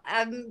couple.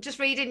 Just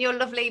reading your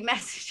lovely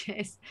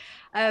messages,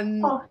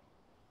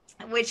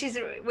 which is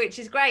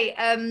great.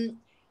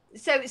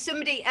 So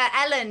somebody,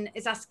 Ellen,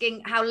 is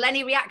asking how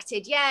Lenny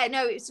reacted. Yeah,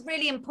 no, it's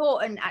really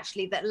important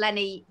actually that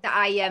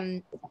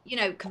I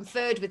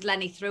conferred with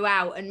Lenny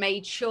throughout and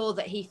made sure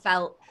that he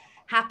felt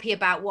happy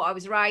about what I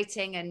was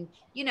writing, and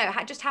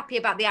just happy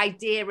about the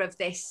idea of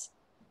this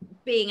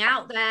being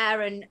out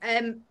there.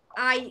 And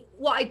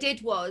what I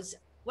did was,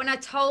 when I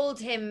told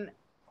him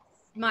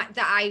that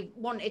I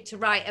wanted to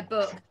write a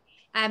book,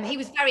 he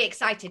was very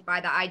excited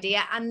by that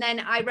idea. And then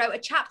I wrote a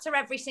chapter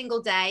every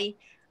single day.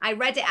 I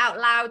read it out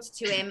loud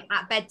to him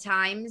at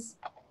bedtimes,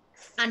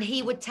 and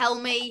he would tell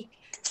me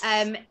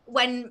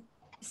when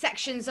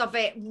sections of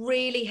it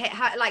really hit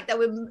her, like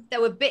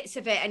there were bits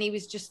of it, and he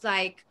was just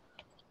like,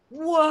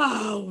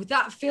 whoa,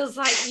 that feels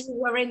like you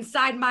were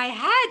inside my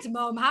head,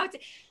 Mum.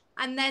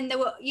 And then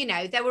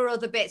there were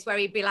other bits where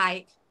he'd be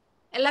like,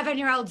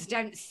 11-year-olds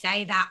don't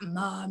say that,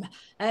 Mum.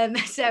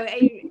 So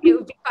it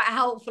would be quite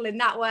helpful in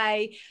that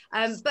way.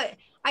 But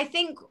I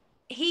think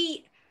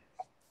he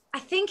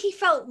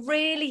felt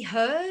really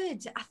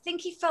heard. I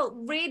think he felt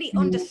really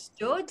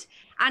understood.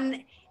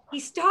 And he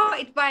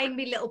started buying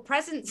me little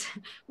presents.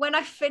 When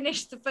I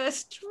finished the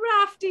first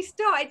draft, he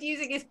started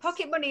using his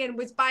pocket money and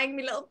was buying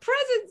me little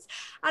presents.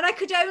 And I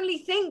could only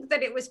think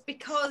that it was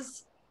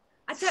because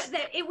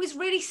it was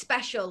really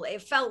special.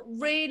 It felt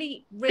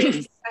really,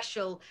 really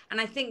special.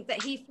 And I think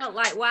that he felt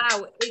like,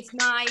 wow, it's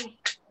my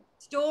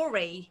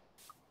story.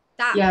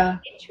 That's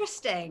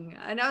interesting.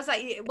 And I was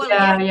like, well,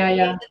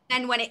 yeah.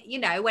 Then when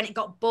it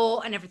got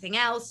bought and everything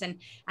else, and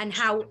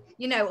how,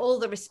 all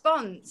the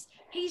response,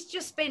 he's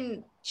just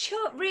been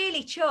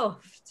really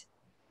chuffed.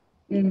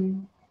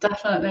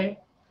 Definitely.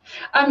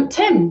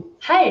 Tim,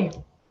 hey,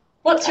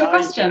 what's your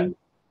question?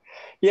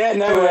 Yeah,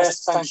 no,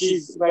 thank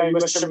you very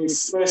much. I mean,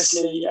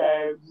 firstly,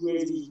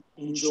 really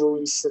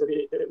enjoyed the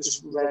bit that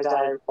was read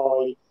out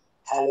by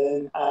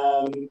Helen,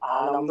 and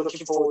I'm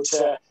looking forward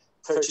to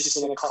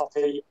purchasing a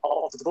copy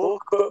of the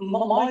book. But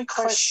my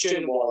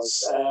question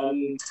was,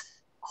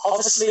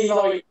 obviously,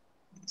 like,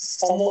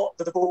 from what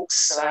the book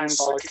sounds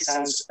like, it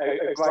sounds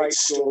a great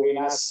story, and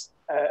as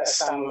a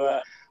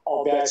stammerer,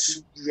 I'll be able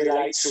to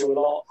relate to a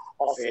lot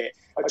of it.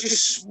 I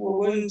just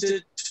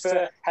wondered,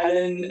 for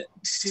Helen,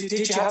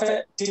 did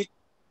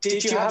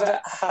you have an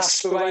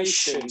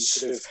aspiration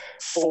sort of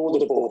for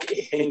the book,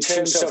 in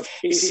terms of,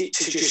 is it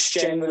to just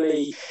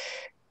generally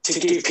to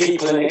give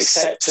people an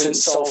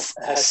acceptance of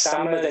a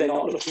stammer? They're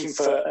not looking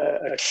for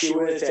a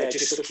cure, they're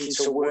just looking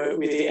to work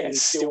with it and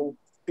still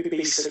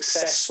be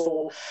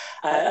successful.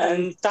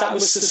 And that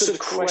was the sort of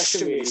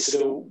question, really,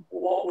 sort of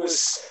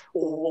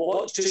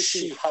what does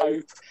she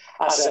hope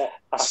as an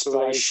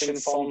aspiration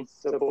from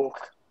the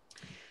book?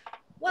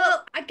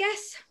 Well, I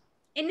guess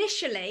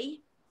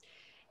initially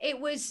it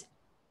was,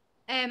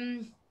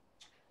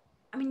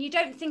 you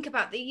don't think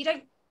about you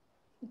don't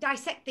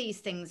dissect these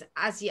things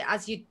as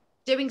you're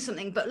doing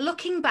something, but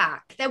looking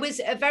back, there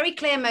was a very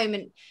clear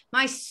moment.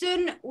 My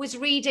son was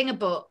reading a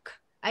book.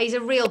 He's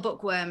a real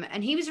bookworm,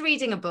 and he was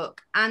reading a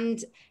book,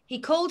 and he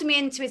called me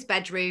into his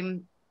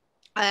bedroom,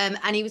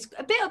 and he was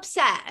a bit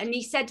upset, and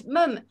he said,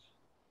 Mum,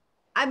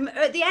 I'm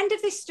at the end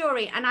of this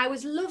story and I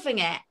was loving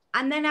it.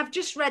 And then I've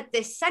just read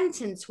this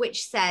sentence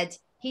which said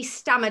he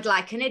stammered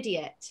like an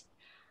idiot.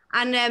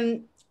 And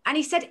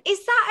he said,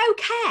 is that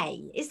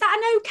okay? Is that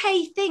an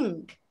okay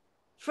thing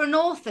for an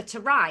author to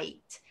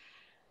write?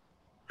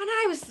 And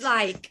I was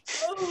like,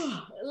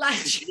 oh,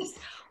 like, just,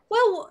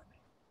 well,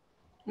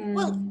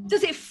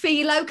 does it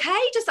feel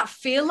okay? Does that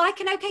feel like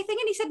an okay thing?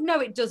 And he said, no,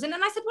 it doesn't.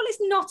 And I said, well, it's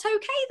not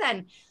okay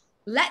then.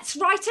 Let's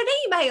write an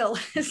email.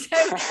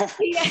 So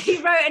he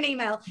wrote an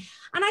email.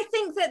 And I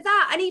think that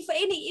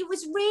it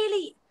was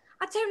really,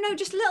 I don't know,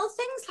 just little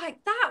things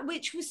like that,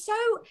 which was so,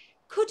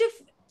 could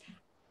have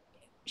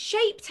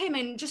shaped him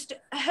and just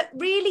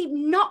really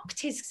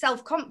knocked his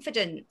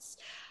self-confidence.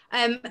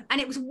 And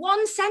it was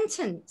one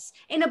sentence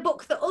in a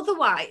book that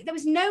otherwise there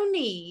was no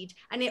need,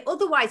 and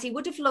otherwise he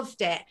would have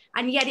loved it,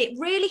 and yet it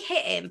really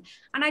hit him.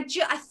 And I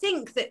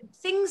think that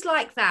things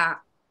like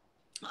that,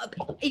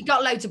 he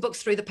got loads of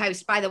books through the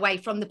post, by the way,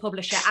 from the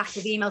publisher after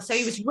the email, so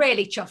he was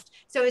really chuffed.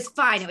 So it was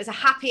fine, it was a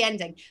happy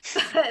ending.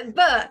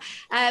 but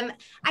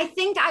I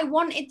think I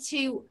wanted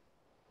to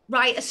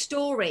write a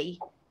story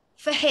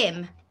for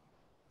him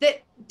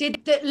that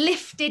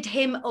lifted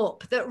him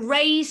up, that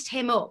raised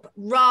him up,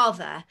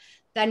 rather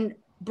than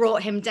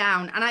brought him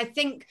down. And I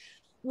think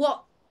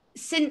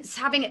since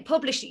having it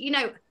published, you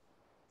know,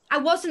 I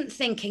wasn't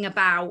thinking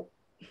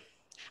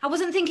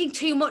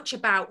too much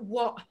about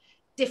what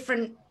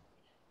different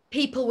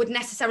people would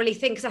necessarily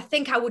think, because I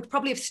think I would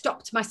probably have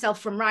stopped myself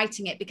from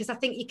writing it, because I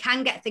think you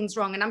can get things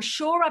wrong. And I'm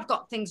sure I've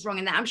got things wrong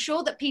in there. I'm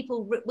sure that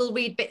people will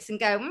read bits and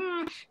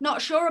go,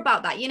 not sure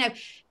about that, you know.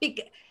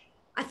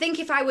 I think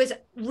if I was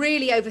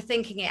really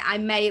overthinking it, I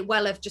may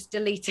well have just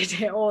deleted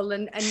it all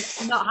and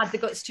not had the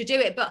guts to do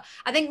it. But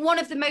I think one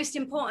of the most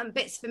important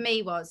bits for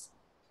me was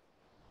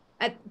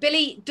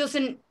Billy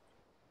doesn't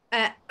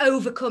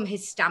overcome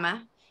his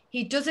stammer.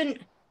 He doesn't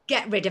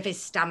get rid of his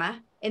stammer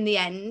in the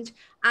end.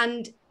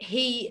 And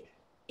he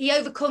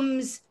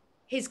overcomes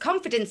his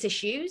confidence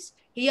issues.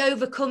 He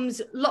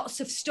overcomes lots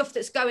of stuff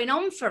that's going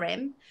on for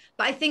him.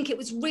 But I think it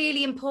was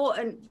really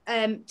important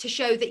to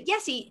show that,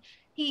 yes,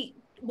 he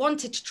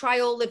wanted to try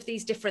all of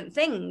these different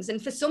things,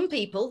 and for some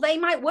people they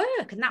might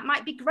work and that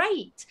might be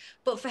great,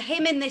 but for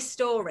him in this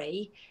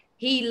story,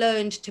 he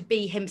learned to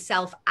be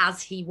himself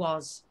as he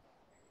was.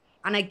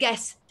 And I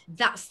guess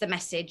that's the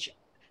message,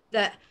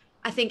 that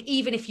I think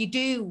even if you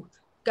do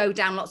go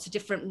down lots of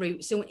different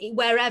routes, and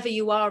wherever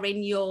you are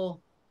in your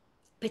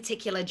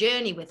particular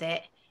journey with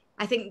it,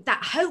 I think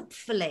that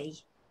hopefully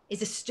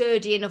is a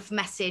sturdy enough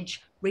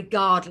message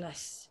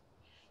regardless.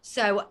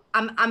 So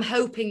I'm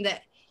hoping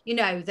that, you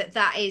know,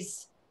 that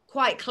is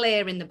quite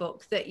clear in the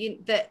book, that you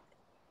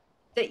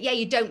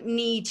don't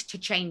need to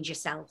change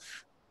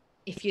yourself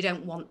if you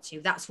don't want to.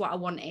 That's what I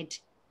wanted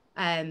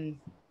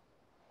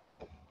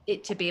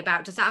it to be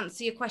about. Does that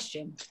answer your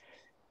question?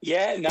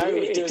 Yeah, no,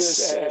 it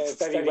does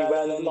very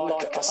well. And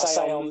like I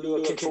say, I'm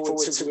looking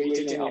forward to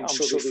reading it. I'm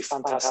sure it'll be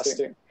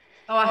fantastic.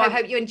 Oh, I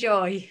hope you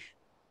enjoy.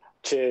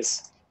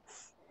 Cheers.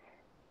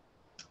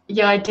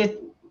 Yeah, I did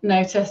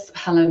notice,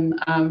 Helen,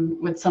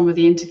 with some of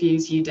the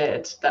interviews you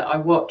did that I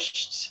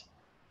watched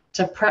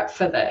to prep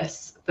for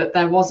this, that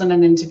there wasn't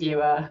an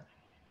interviewer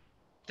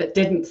that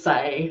didn't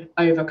say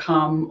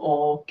overcome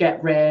or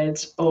get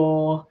rid,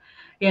 or,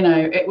 you know,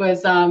 it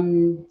was,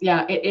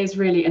 yeah, it is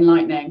really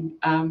enlightening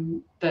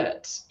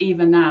that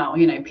even now,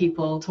 you know,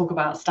 people talk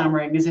about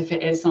stammering as if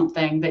it is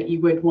something that you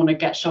would want to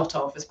get shot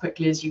of as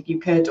quickly as you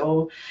could,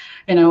 or,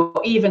 you know,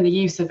 even the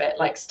use of it,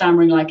 like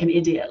stammering like an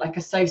idiot, like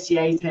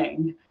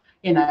associating,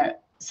 you know,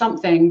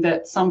 something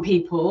that some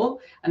people,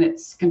 and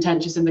it's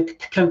contentious in the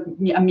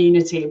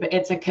community, but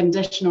it's a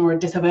condition or a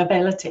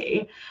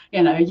disability,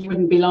 you know, you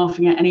wouldn't be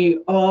laughing at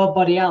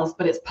anybody else,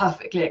 but it's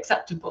perfectly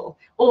acceptable.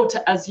 Or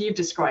to, as you've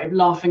described,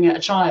 laughing at a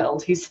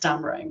child who's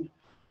stammering.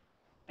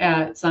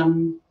 Yeah,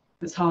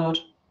 it's hard.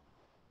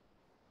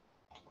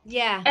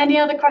 Yeah. Any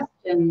other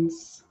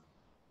questions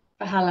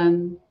for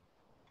Helen?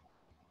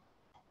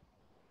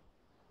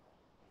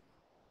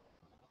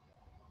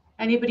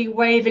 Anybody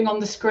waving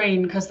on the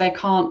screen because they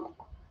can't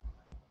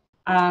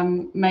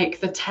make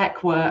the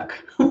tech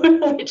work,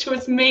 which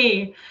was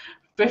me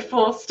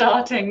before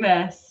starting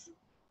this?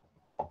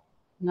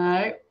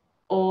 No?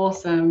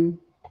 Awesome.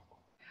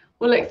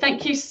 Well, look,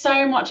 thank you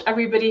so much,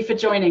 everybody, for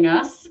joining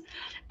us.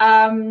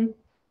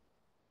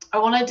 I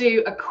want to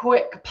do a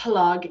quick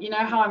plug. You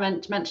know how I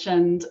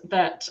mentioned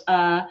that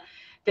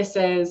this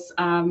is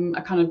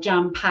a kind of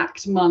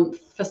jam-packed month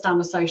for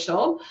Stammer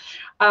Social.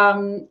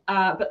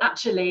 But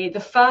actually, the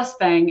first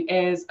thing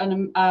is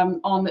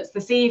it's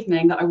this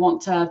evening that I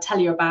want to tell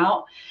you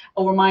about,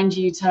 or remind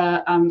you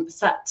to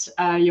set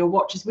your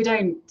watches. We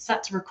don't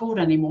set to record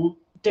anymore,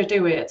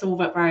 do we? It's all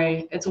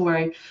very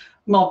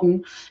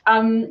modern.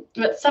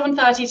 At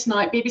 7:30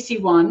 tonight, BBC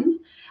One,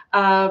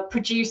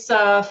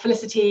 producer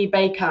Felicity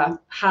Baker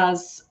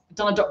has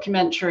done a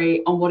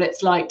documentary on what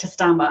it's like to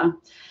stammer.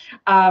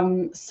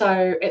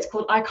 So it's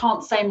called I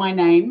Can't Say My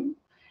Name,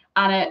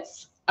 and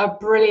it's a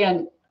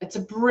brilliant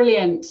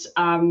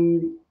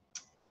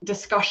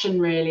discussion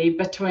really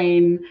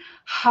between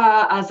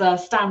her as a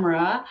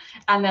stammerer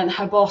and then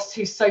her boss,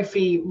 who's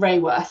Sophie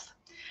Rayworth,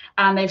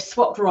 and they've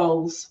swapped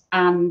roles,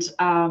 and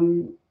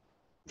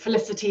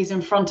Felicity's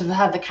in front of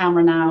her, the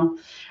camera now,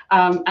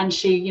 and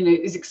she, you know,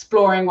 is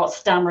exploring what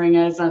stammering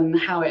is and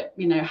how it,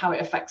 you know, how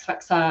it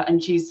affects her,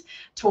 and she's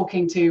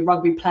talking to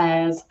rugby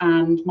players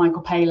and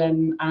Michael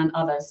Palin and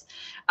others.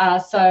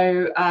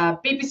 So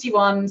BBC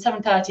One,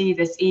 7:30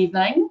 this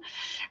evening.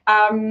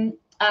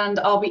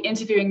 And I'll be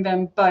interviewing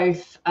them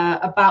both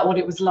about what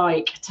it was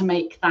like to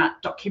make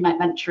that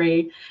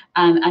documentary,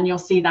 and you'll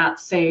see that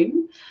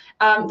soon.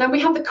 Then we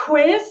have the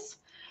quiz.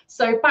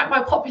 So back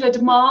by popular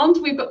demand,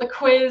 we've got the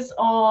quiz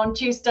on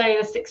Tuesday,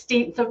 the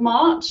 16th of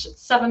March,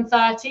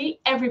 7:30.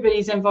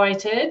 Everybody's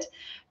invited.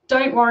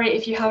 Don't worry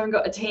if you haven't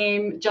got a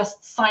team,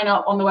 just sign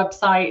up on the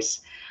website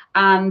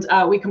and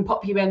we can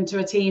pop you into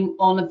a team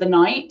on the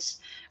night.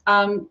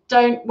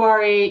 Don't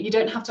worry, you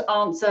don't have to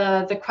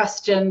answer the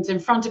questions in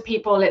front of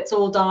people. It's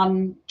all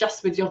done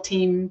just with your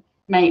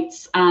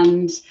teammates,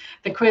 and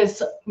the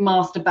quiz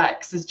master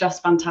Bex is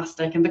just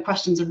fantastic, and the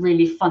questions are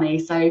really funny,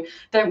 so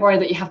don't worry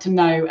that you have to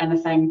know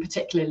anything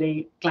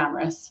particularly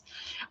glamorous.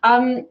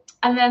 And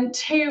then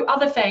two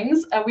other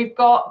things. We've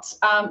got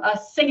a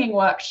singing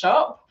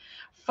workshop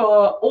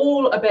for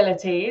all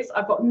abilities.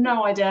 I've got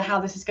no idea how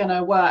this is going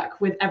to work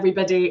with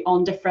everybody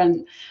on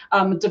different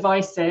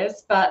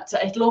devices, but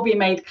it'll all be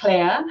made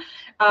clear.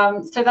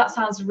 So that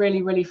sounds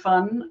really, really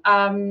fun.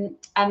 And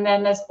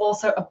then there's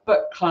also a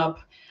book club,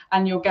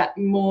 and you'll get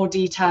more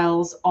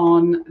details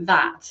on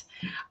that.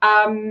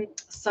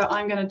 So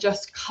I'm going to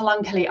just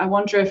clunkily, I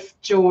wonder if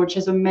George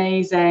has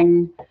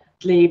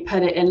amazingly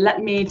put it in.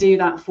 Let me do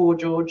that for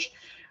George.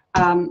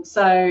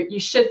 So you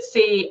should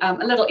see a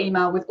little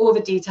email with all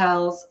the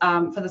details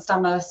for the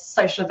Stammer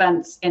social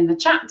events in the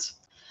chat.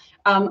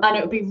 And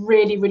it would be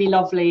really, really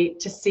lovely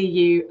to see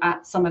you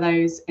at some of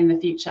those in the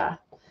future.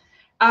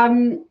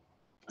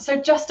 So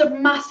just a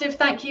massive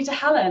thank you to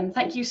Helen.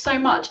 Thank you so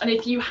much. And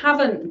if you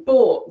haven't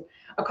bought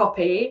a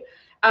copy,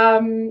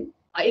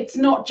 it's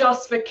not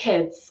just for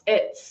kids.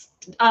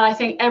 I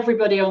think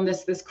everybody on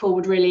this call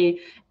would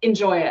really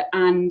enjoy it.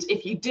 And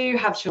if you do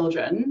have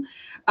children,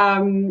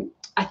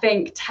 I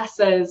think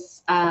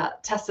Tessa's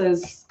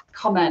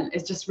comment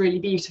is just really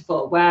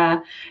beautiful,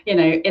 where, you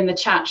know, in the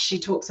chat she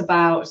talks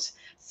about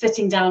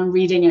sitting down and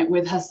reading it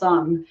with her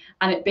son,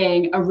 and it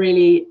being a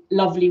really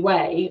lovely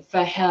way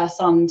for her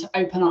son to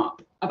open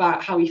up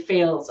about how he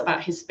feels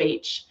about his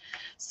speech.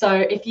 So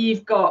if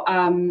you've got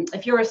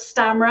if you're a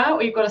stammerer,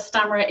 or you've got a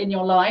stammerer in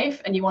your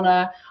life and you want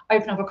to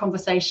open up a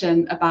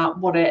conversation about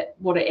what it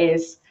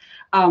is,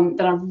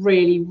 then I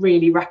really,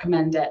 really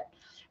recommend it.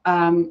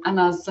 And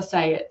as I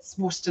say, it's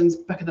Waterstone's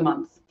Book of the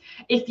Month.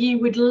 If you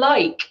would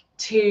like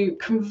to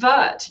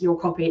convert your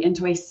copy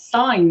into a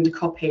signed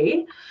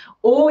copy,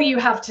 all you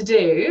have to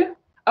do,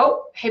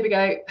 oh, here we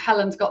go,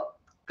 Helen's got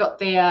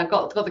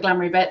the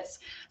glamoury bits.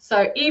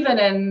 So even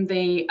in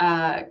the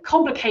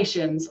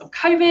complications of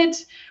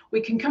COVID,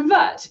 we can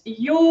convert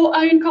your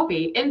own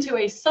copy into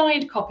a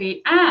signed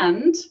copy,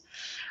 and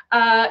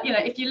you know,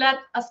 if you let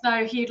us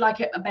know who you'd like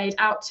it made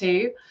out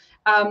to.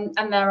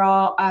 And there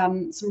are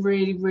some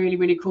really, really,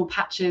 really cool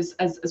patches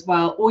as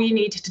well. All you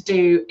need to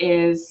do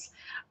is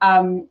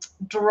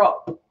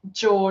drop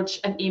George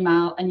an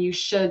email, and you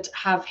should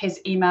have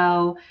his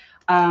email.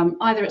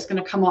 Either it's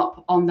going to come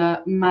up on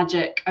the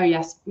magic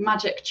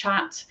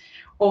chat,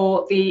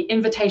 or the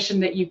invitation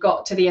that you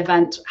got to the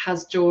event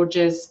has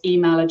George's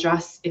email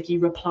address if you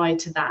reply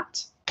to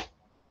that.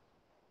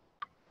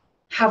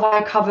 Have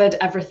I covered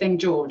everything,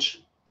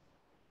 George?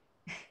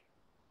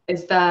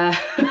 Is there...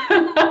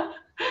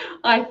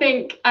 I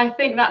think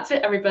that's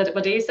it,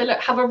 everybody. So look,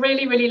 have a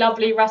really, really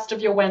lovely rest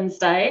of your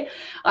Wednesday.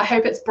 I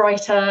hope it's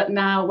brighter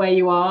now where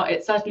you are.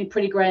 It's certainly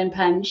pretty grey in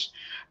Penge,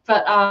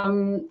 but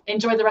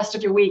enjoy the rest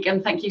of your week,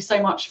 and thank you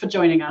so much for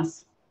joining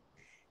us.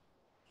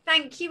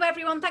 Thank you,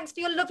 everyone. Thanks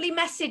for your lovely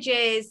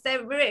messages.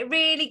 They're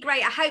really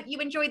great. I hope you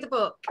enjoyed the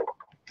book.